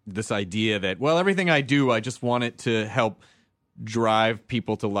this idea that, well, everything I do, I just want it to help drive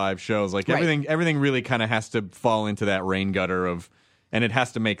people to live shows. Like Right. everything really kind of has to fall into that rain gutter of, and it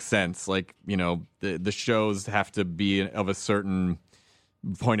has to make sense. Like, you know, the shows have to be of a certain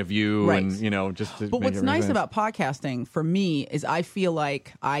point of view, Right. and, you know, just to But make what's everything nice sense. about podcasting for me is I feel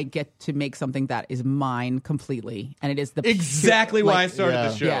like I get to make something that is mine completely, and it is the Exactly why I started Yeah.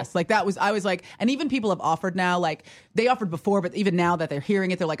 the show. Yes, like I was like, and even people have offered now, like they offered before, but even now that they're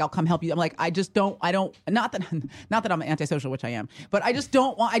hearing it, they're like, I'll come help you. I'm like, I don't, not that I'm antisocial, which I am, but I just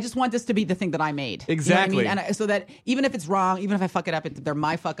want this to be the thing that I made. Exactly. You know what I mean? And so that even if it's wrong, even if I fuck it up, they're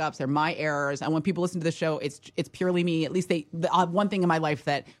my fuck ups, they're my errors. And when people listen to the show, it's purely me. At least one thing in my life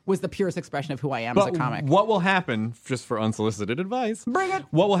that was the purest expression of who I am as a comic. What will happen, just for unsolicited advice? Bring it.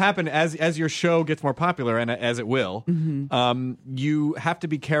 What will happen as your show gets more popular, and as it will, you have to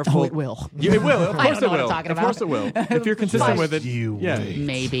be careful. Oh, it will. It will. Of I course don't know it what I'm will. talking Of about. course it will. If you're consistent with it, yeah.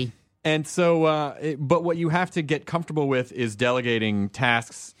 Maybe. And so, but what you have to get comfortable with is delegating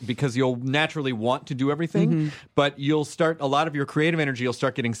tasks, because you'll naturally want to do everything, but you'll start, a lot of your creative energy will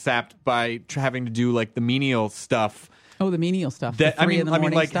start getting sapped by having to do like the menial stuff. Oh, the menial stuff. That the 3 in the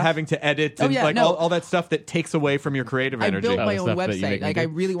morning like stuff. having to edit Oh, and yeah, like no. all that stuff that takes away from your creative I energy. built my the own stuff that you website. make me Like do. I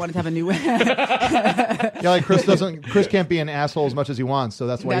really wanted to have a new. Yeah, like Chris can't be an asshole as much as he wants, so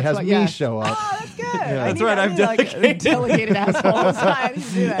that's why he has me show up. Oh, that's good. That's right, I've delegated assholes. I need to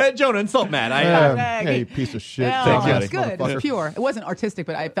do that. Jonah, insult Matt. Yeah, you piece of shit. Yeah, Thank you, it's good. motherfucker. It's pure. It wasn't artistic,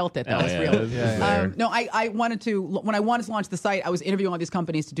 but I felt it. That Oh, was yeah, real. it's there. No, I wanted to. When I wanted to launch the site, I was interviewing all these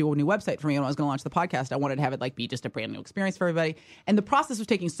companies to do a new website for me. And when I was going to launch the podcast, I wanted to have it like be just a brand new experience for everybody. And the process was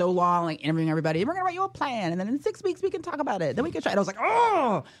taking so long, like interviewing everybody. We're going to write you a plan, and then in 6 weeks we can talk about it. Then we can try. And I was like,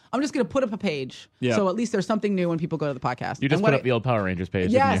 oh, I'm just going to put up a page, Yeah. so at least there's something new when people go to the podcast. You just And put what up the old Power Rangers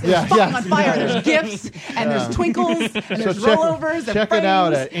page. Yes, didn't you? it's fucking on fire. There's gifts and there's twinkles and there's rollovers and check it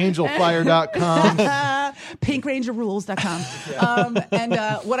out frames. at angelfire.com. pinkrangerrules.com. And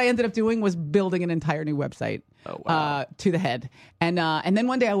what I ended up doing was building an entire new website to the head. And then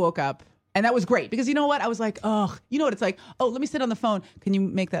one day I woke up. And that was great because you know what? I was like, oh, you know what it's like? Oh, let me sit on the phone. Can you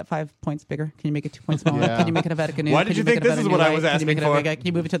make that 5 points bigger? Can you make it 2 points smaller? Yeah. Can you make it a Vatican News? Why Can did you make think it a this is Vatican what I New was Light? Can you make asking it a for? bigger- Can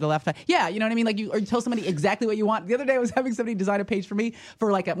you move it to the left? Yeah, you know what I mean? Like or you tell somebody exactly what you want. The other day I was having somebody design a page for me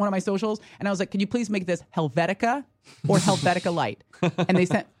for like one of my socials, and I was like, can you please make this Helvetica or Helvetica Light? And they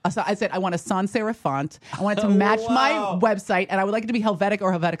sent. I said I want a sans serif font. I want it to match my website, and I would like it to be Helvetica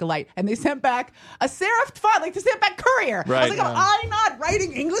or Helvetica Light. And they sent back a serif font, like they sent back Courier. I Right. was like, am I not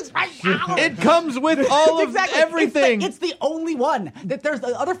writing English right now? It comes with all of Exactly. everything. It's the only one that there's the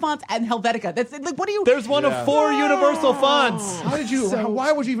other fonts and Helvetica. That's like, what do you? There's one of 4 universal fonts. How did you?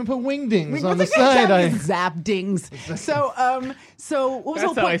 why would you even put wingdings on the What's side? Zapdings. So what was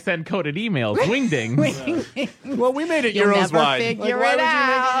That's the how whole I point? send coded emails. Wingdings. Well, we made it You'll Euros never wide. figure why it would you make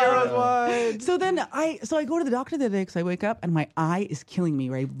out. it Euros wide? So then I go to the doctor the other day because I wake up and my eye is killing me.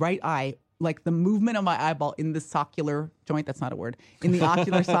 Right eye, like the movement of my eyeball in the socular joint. That's not a word. In the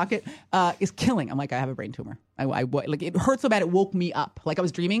ocular socket is killing. I'm like, I have a brain tumor. Like it hurt so bad it woke me up. Like I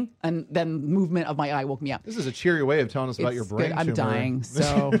was dreaming, and then movement of my eye woke me up. This is a cheery way of telling us about your It's brain good. I'm tumor. dying.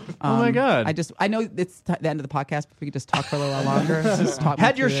 So, Oh my God. I know it's the end of the podcast, but if we could just talk for a little while longer. Just talk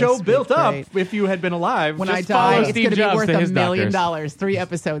Had me your through show this, built it'd be up great. if you had been alive. When just I follow die, us. it's Steve going to be Jobs worth to $1 his million. doctors. 3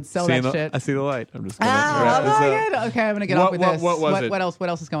 episodes. Sell See that the- shit. I see the light. I'm just gonna Ah, wrap this good. up. Okay, I'm gonna get What- off with what- this. what was it? What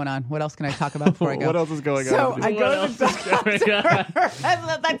else is going on? What else can I talk about before I go? What else is going on? So I What go to else the is going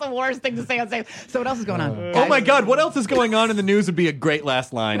on? That's the worst thing to say on stage. So what else is going on? Oh my God! What else is going on in the news would be a great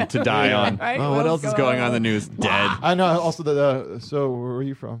last line to die on. Right? Oh, what else is going on in the news? Dead. I know. Also, so where are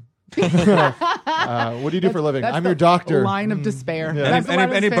you from? What do you do for a living? That's I'm the your doctor. Line of despair. Yeah. That's the line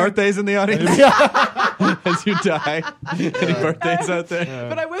of Any despair. birthdays in the audience? As you die. Any birthdays out there?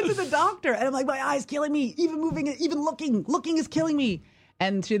 But I went to the doctor and I'm like, my eye's killing me. Even moving it, even looking is killing me.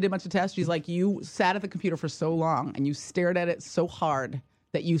 And she did a bunch of tests. She's like, you sat at the computer for so long and you stared at it so hard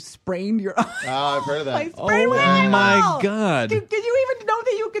that you sprained your eye. Oh, I've heard of I that. sprained my Oh my eyeball. God. Can you even know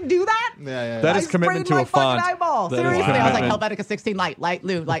that you can do that? Yeah. That I is commitment to sprained a my font. fucking eyeball. That is Seriously, I was like commitment. Helvetica 16 light,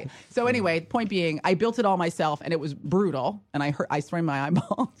 Lou, light. So anyway, point being, I built it all myself, and it was brutal. And I sprained my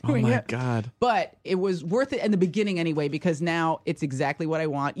eyeball doing Oh my it. God. But it was worth it in the beginning anyway, because now it's exactly what I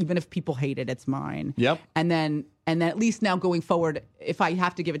want. Even if people hate it, it's mine. Yep. And then at least now going forward, if I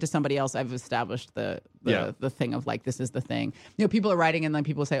have to give it to somebody else, I've established the thing of like, this is the thing. You know, people are writing and then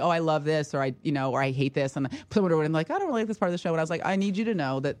people say, oh, I love this, or I hate this, and someone wrote, I'm like, I don't really like this part of the show, and I was like, I need you to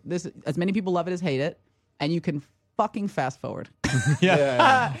know that this, as many people love it as hate it, and you can fucking fast forward.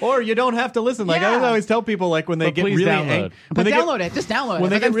 Yeah. Or you don't have to listen. Like I Yeah. always tell people, like when they But get please really download. angry, But download it, just download it. when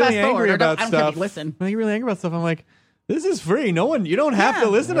they If I get can really fast forward, angry or about I don't care if stuff, you listen. when they get really angry about stuff, I'm like, This is free. You don't have to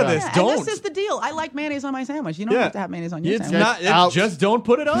listen to this. Yeah, Don't. And this is the deal. I like mayonnaise on my sandwich. You don't have to have mayonnaise on your It's sandwich. not. Just don't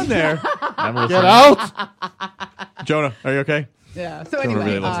put it on there. Get out. Jonah, are you okay? Yeah. So Jonah anyway,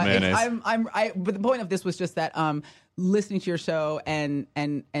 really loves mayonnaise. but the point of this was just that listening to your show and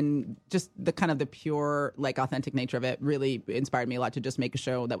just the kind of the pure, like, authentic nature of it really inspired me a lot to just make a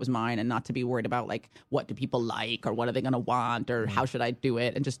show that was mine and not to be worried about, like, what do people like or what are they going to want or how should I do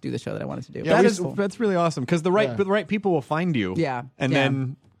it, and just do the show that I wanted to do. Yeah, that's really awesome because the right people will find you. Yeah. And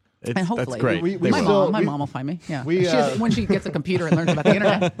then. And hopefully, that's great. my mom will find me. Yeah, when she gets a computer and learns about the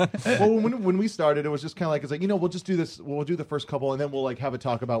internet. Well, when we started, it was just kind of like, it's like, we'll just do this. We'll do the first couple, and then we'll, like, have a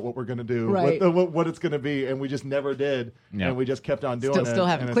talk about what we're going to do, right. what it's going to be, and we just never did, and we just kept on doing it. Still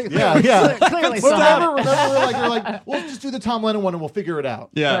haven't. Clearly, Clearly, still haven't. We're like, we'll just do the Tom Lennon one, and we'll figure it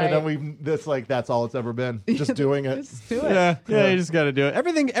out. Yeah, right. And then that's all it's ever been. Just doing it. Just do it. Yeah. You just got to do it.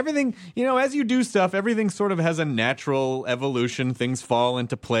 Everything. As you do stuff, everything sort of has a natural evolution. Things fall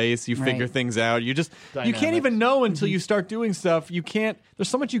into place. You figure things out. You can't even know until you start doing stuff. There's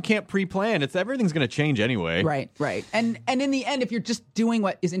so much you can't pre-plan. Everything's going to change anyway. Right. And in the end, if you're just doing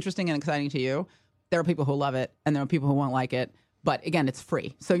what is interesting and exciting to you, there are people who love it and there are people who won't like it. But again, it's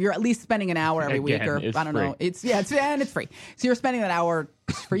free. So you're at least spending an hour every week, or I don't know. It's free. So you're spending that hour,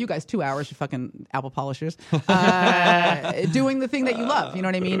 for you guys, 2 hours, you fucking apple polishers, doing the thing that you love. You know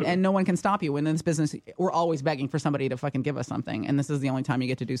what I mean? And no one can stop you. And in this business, we're always begging for somebody to fucking give us something. And this is the only time you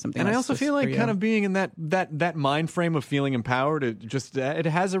get to do something. And I also feel like kind of of being in that mind frame of feeling empowered, it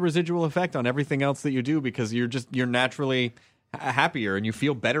has a residual effect on everything else that you do because you're naturally happier and you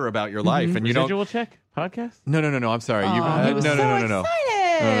feel better about your life. And you don't. Residual check podcast? No. I'm sorry. He was so excited. No.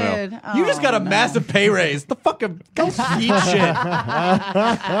 You just got a massive pay raise. The fuck go eat shit.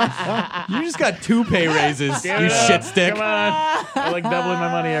 You just got 2 pay raises. You shit stick. Come on. I like doubling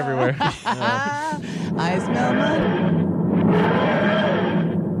my money everywhere. I smell money.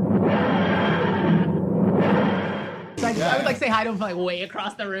 I would like say hi to him from, like, way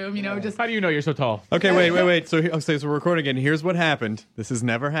across the room, just. How do you know you're so tall? Okay, wait. So we're recording again. Here's what happened. This has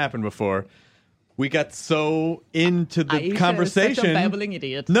never happened before. We got so into the Aisha conversation. Is such a babbling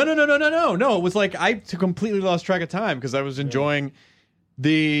idiot. No. It was like I completely lost track of time because I was enjoying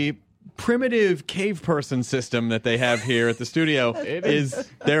the primitive cave person system that they have here at the studio.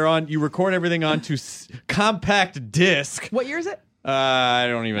 You record everything onto compact disc. What year is it? I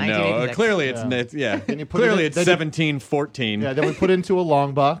don't even know. Clearly, it's 1714. Yeah, then we put it into a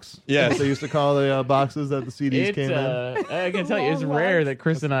long box. Yes. They used to call the boxes that the CDs came in. I can tell you, it's rare that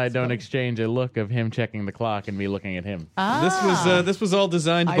Chris and I don't exchange a look of him checking the clock and me looking at him. This was all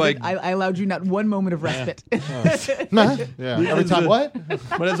designed by. I allowed you not one moment of respite. Every time what?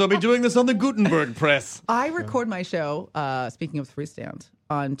 Might as well be doing this on the Gutenberg press. I record my show. Speaking of freestand,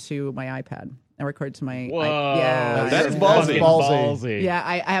 onto my iPad. I record to my. That is ballsy. Yeah,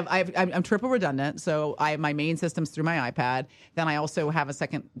 I'm triple redundant. So my main system's through my iPad. Then I also have a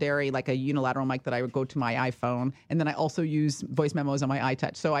secondary, like a unilateral mic that I would go to my iPhone, and then I also use voice memos on my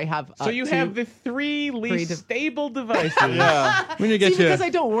iTouch. So I have. So you have the 3 least stable devices. Yeah, we need to get because I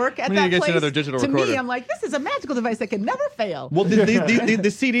don't work at that place. Get you another digital to recorder. Me, I'm like, this is a magical device that can never fail. Well, the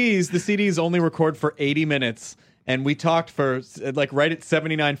CDs only record for 80 minutes. And we talked for right at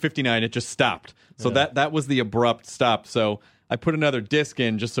 79:59, it just stopped. So that was the abrupt stop. So I put another disc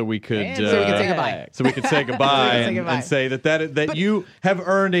in just so we could so we could say goodbye. So we could say goodbye and say that you have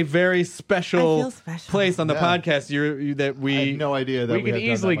earned a very special place on the podcast. I had no idea that we could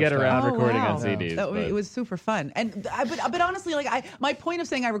easily get around recording on CDs. It was super fun. But honestly, my point of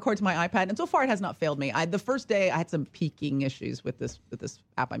saying I record to my iPad, and so far it has not failed me. The first day I had some peaking issues with this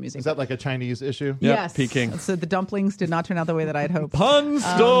app I'm using. Is that like a Chinese issue? Yes. Peaking. So the dumplings did not turn out the way that I had hoped. Pun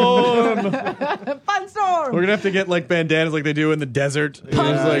storm. Pun storm. We're gonna have to get like bandanas like they do in the desert. It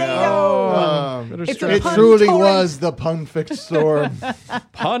truly was the punfict storm.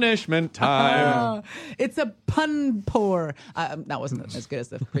 Punishment time. It's a pun pour. That wasn't as good as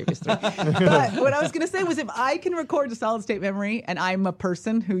the previous 3. But what I was going to say was, if I can record to solid state memory, and I'm a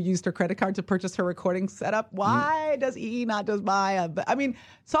person who used her credit card to purchase her recording setup, why does EE not just buy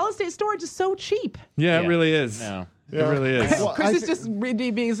solid state storage is so cheap. Yeah, it really is. No. It really is. Well, Chris is just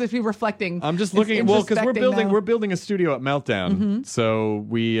being as if he's reflecting. I'm just looking because we're building a studio at Meltdown. So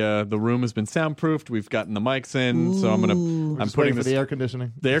the room has been soundproofed. We've gotten the mics in. So I'm putting the air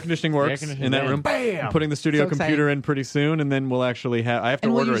conditioning. The air conditioning works in that room. Bam! I'm putting the studio computer in pretty soon, and then we'll actually have. I have to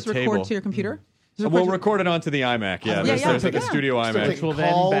order a table. Will you record to your computer? We'll record it onto the iMac. Yeah, there's like a studio iMac. Which will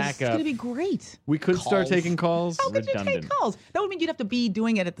then back It's up. going to be great. We could start taking calls. How could you take calls? That would mean you'd have to be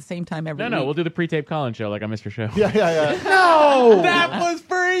doing it at the same time every week. No, we'll do the pre-tape call-in show like on Mr. Show. Yeah. No! That was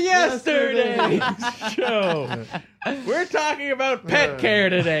for yesterday! tonight's show. We're talking about pet care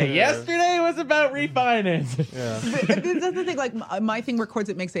today. Yesterday was about refinance. That's the thing. Like my thing records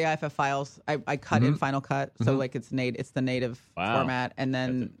it, makes AIFF files. I cut in Final Cut, so like it's the native format, and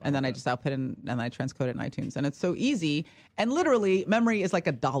then I just output and I transcode it in iTunes, and it's so easy. And literally, memory is like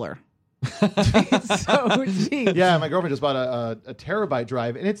 $1. It's so cheap. Yeah, my girlfriend just bought a terabyte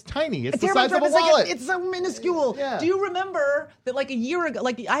drive, and it's tiny. It's the terabyte size drive of a is wallet. it's so minuscule. Yeah. Do you remember that like a year ago,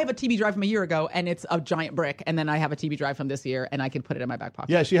 like I have a TB drive from a year ago, and it's a giant brick, and then I have a TB drive from this year, and I can put it in my back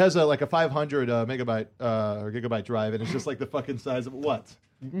pocket. Yeah, she has a 500 megabyte or gigabyte drive, and it's just like the fucking size of what?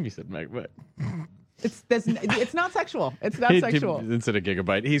 You said megabyte. It's not sexual. It's not sexual. Instead of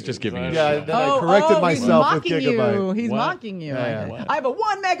gigabyte, he's just giving you Yeah, shit. then I corrected myself with He's gigabyte. mocking you. He's What? mocking you. Yeah. I have a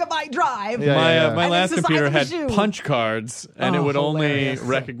 1 megabyte drive. Yeah. My And last it's the size computer of a had shoe. punch cards, and it would hilarious.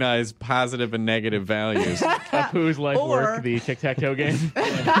 only recognize positive and negative values. Of whose life Or- work, the tic-tac-toe game.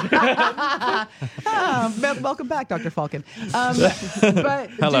 Welcome back, Dr. Falcon. But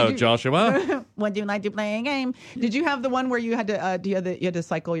Hello, did you- Joshua. When do you like to play a game? Did you have the one where you had to you had to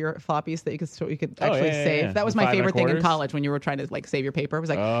cycle your floppies that you could actually yeah, save? yeah. That was The my 5 favorite thing in 1/4? college when you were trying to like save your paper. It was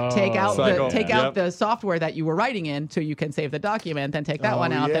like take Cycle. out Yep. the software that you were writing in so you can save the document, then take that Oh,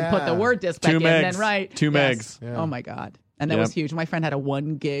 one out, then put the yeah. word disk back 2 in, and megs. then write 2 Yes. megs. Yeah. Oh my god. And that Yep. was huge. My friend had a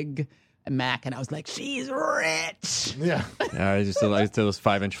 1 gig Mac, and I was like, she's rich. Yeah. Yeah, I used to those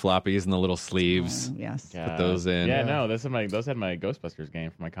 5-inch floppies and the little sleeves. Yes. Put those in. Yeah, no, those had my Ghostbusters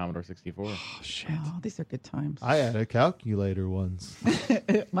game for my Commodore 64. Oh, these are good times. I had a calculator once.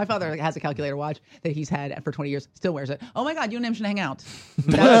 My father has a calculator watch that he's had for 20 years, still wears it. Oh my God, you and him should hang out.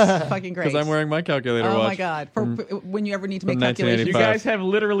 That's fucking great. Because I'm wearing my calculator Oh watch. my God. For when you ever need to make From calculations. You 1985. guys have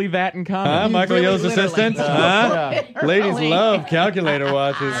literally that in common. Huh? Michael really Yo's literally- assistant? Huh? Yeah. Ladies love calculator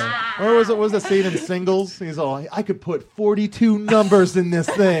watches. Where was it? Was the scene in Singles? He's all, I could put 42 numbers in this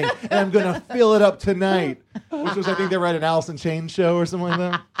thing, and I'm going to fill it up tonight. Which was, I think, they were at an Alice in Chains show or something like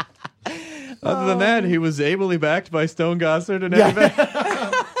that. Other than that, he was ably backed by Stone Gossard and everybody.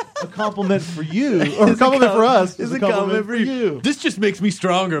 A compliment for you, or a compliment for us. Is a compliment for you. This just makes me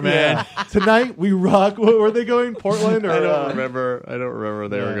stronger, man. Yeah. Tonight we rock. Where were they going? Portland? Or, I don't remember where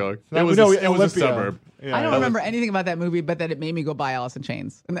they were going. No, It was no, a Olympia. suburb. Yeah, I don't that remember anything about that movie, but that it made me go buy Alice in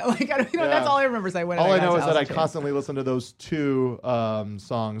Chains. And that, like, I don't, Yeah. that's all I remember. Is I went. All and I know got is that Alice I in Chains. constantly listen to those two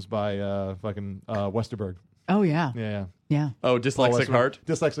songs by fucking Westerberg. Oh yeah, Yeah. Oh, Dyslexic Westerberg. Heart.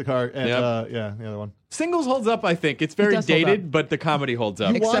 Dyslexic Heart. And Yep. the other one. Singles holds up, I think. It's very does hold dated, up. but the comedy holds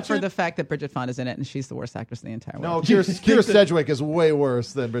up. except watch for it? the fact that Bridget Fonda's in it, and she's the worst actress in the entire No, world. Kira Sedgwick is way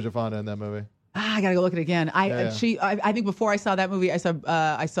worse than Bridget Fonda in that movie. I gotta go look at it again. Yeah. I think before I saw that movie, I saw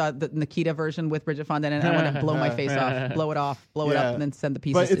the Nikita version with Bridget Fonda in it, and I want to blow my face off, blow it off, blow it Yeah. up, and then send the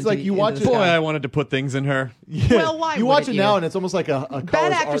pieces. But it's into like the- you into watch the it- Boy, sky. I wanted to put things in her. Yeah. Well, why you watch it wouldn't now, you? and it's almost like a Bad college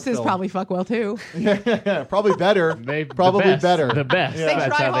art actresses film. probably fuck well too. Yeah, probably better. Probably the best, better. The best. They That's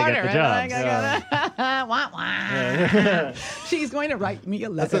try how harder. they get the jobs. Wah, wah. She's going to write me a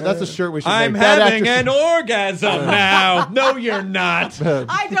letter. That's a shirt we should I'm make. Bad having actresses- an orgasm now. No, you're not.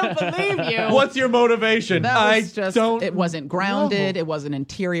 I don't believe you. What's your motivation? That I was just, don't. it wasn't grounded. It wasn't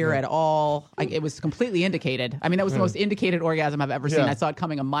interior at all. It was completely indicated. I mean, that was the most indicated orgasm I've ever seen. Yeah. I saw it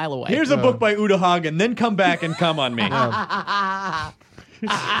coming a mile away. Here's a book by Uta Hagen. Then come back and come on me.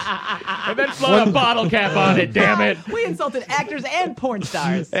 And then float a bottle cap on it, damn it. We insulted actors and porn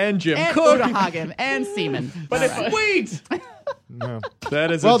stars. And Jim and Cook. Uta Hagen and Seaman. But if, wait!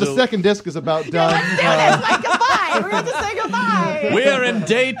 That is Well, a the second disc is about done. Say goodbye. We're going to say goodbye. We are in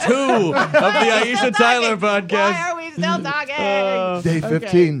day 2 of the Aisha Tyler Why podcast. are we still talking? Day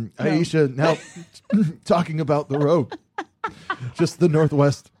 15. Aisha now talking about the road. Just the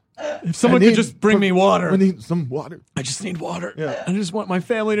Northwest. If someone I could need- just bring me water. I need some water. I just need water. Yeah. I just want my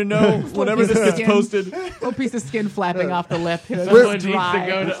family to know whenever this gets Skin. posted. Little piece of skin flapping off the lip. Someone needs to Dry.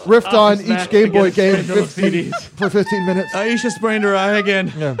 go to Riffed on Office Max each Game to Boy get game a bundle of 15 for 15 minutes. Aisha sprained her eye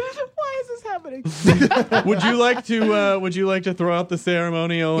again. Yeah. Why is this happening? Would you like to throw out the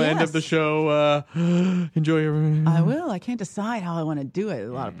ceremonial end of the show? Enjoy your. I will. I can't decide how I want to do it.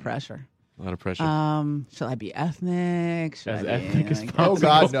 A lot of pressure. A lot of pressure. Shall I be ethnic? Should As I be, ethnic as like, Oh,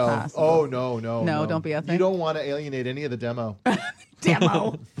 God, no. possible? Oh, no. No, don't be ethnic. You don't want to alienate any of the demo.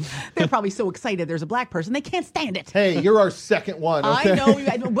 Demo. They're probably so excited there's a black person. They can't stand it. Hey, you're our second one, okay? I know. You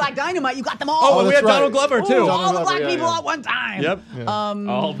had Black Dynamite. You got them all. Oh, and we that's had Donald right. Glover Ooh, too. all the Glover, black yeah, people yeah. at one time. Yep.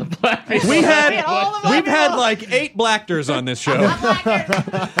 all the black people. We had all the black we've had people. like 8 blacktors on this show.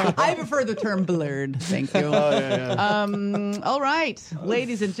 I prefer the term blurred. Thank you. Oh, All right,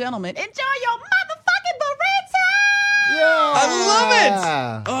 ladies and gentlemen, enjoy your motherfucking burrito. Yeah. I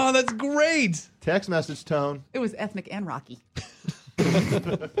love it. Oh, that's great. Text message tone. It was ethnic and rocky.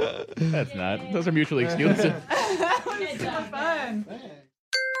 That's not. Those are mutually exclusive. Fun.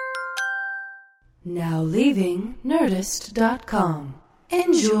 Now leaving Nerdist.com.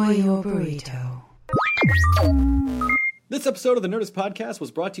 Enjoy your burrito. This episode of the Nerdist Podcast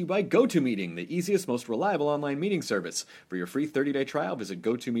was brought to you by GoToMeeting, the easiest, most reliable online meeting service. For your free 30-day trial, visit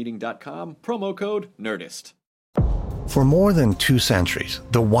GoToMeeting.com, promo code NERDIST. For more than 2 centuries,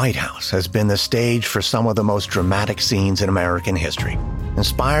 the White House has been the stage for some of the most dramatic scenes in American history.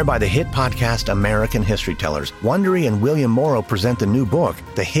 Inspired by the hit podcast American History Tellers, Wondery and William Morrow present the new book,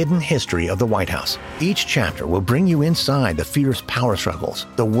 The Hidden History of the White House. Each chapter will bring you inside the fierce power struggles,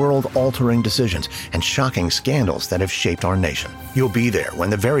 the world-altering decisions, and shocking scandals that have shaped our nation. You'll be there when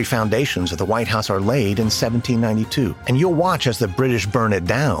the very foundations of the White House are laid in 1792, and you'll watch as the British burn it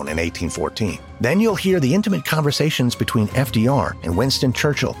down in 1814. Then you'll hear the intimate conversations between FDR and Winston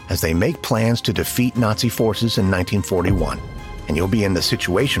Churchill as they make plans to defeat Nazi forces in 1941. And you'll be in the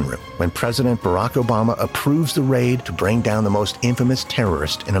Situation Room when President Barack Obama approves the raid to bring down the most infamous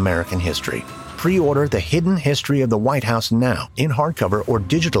terrorist in American history. Pre-order The Hidden History of the White House now in hardcover or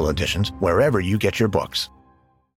digital editions wherever you get your books.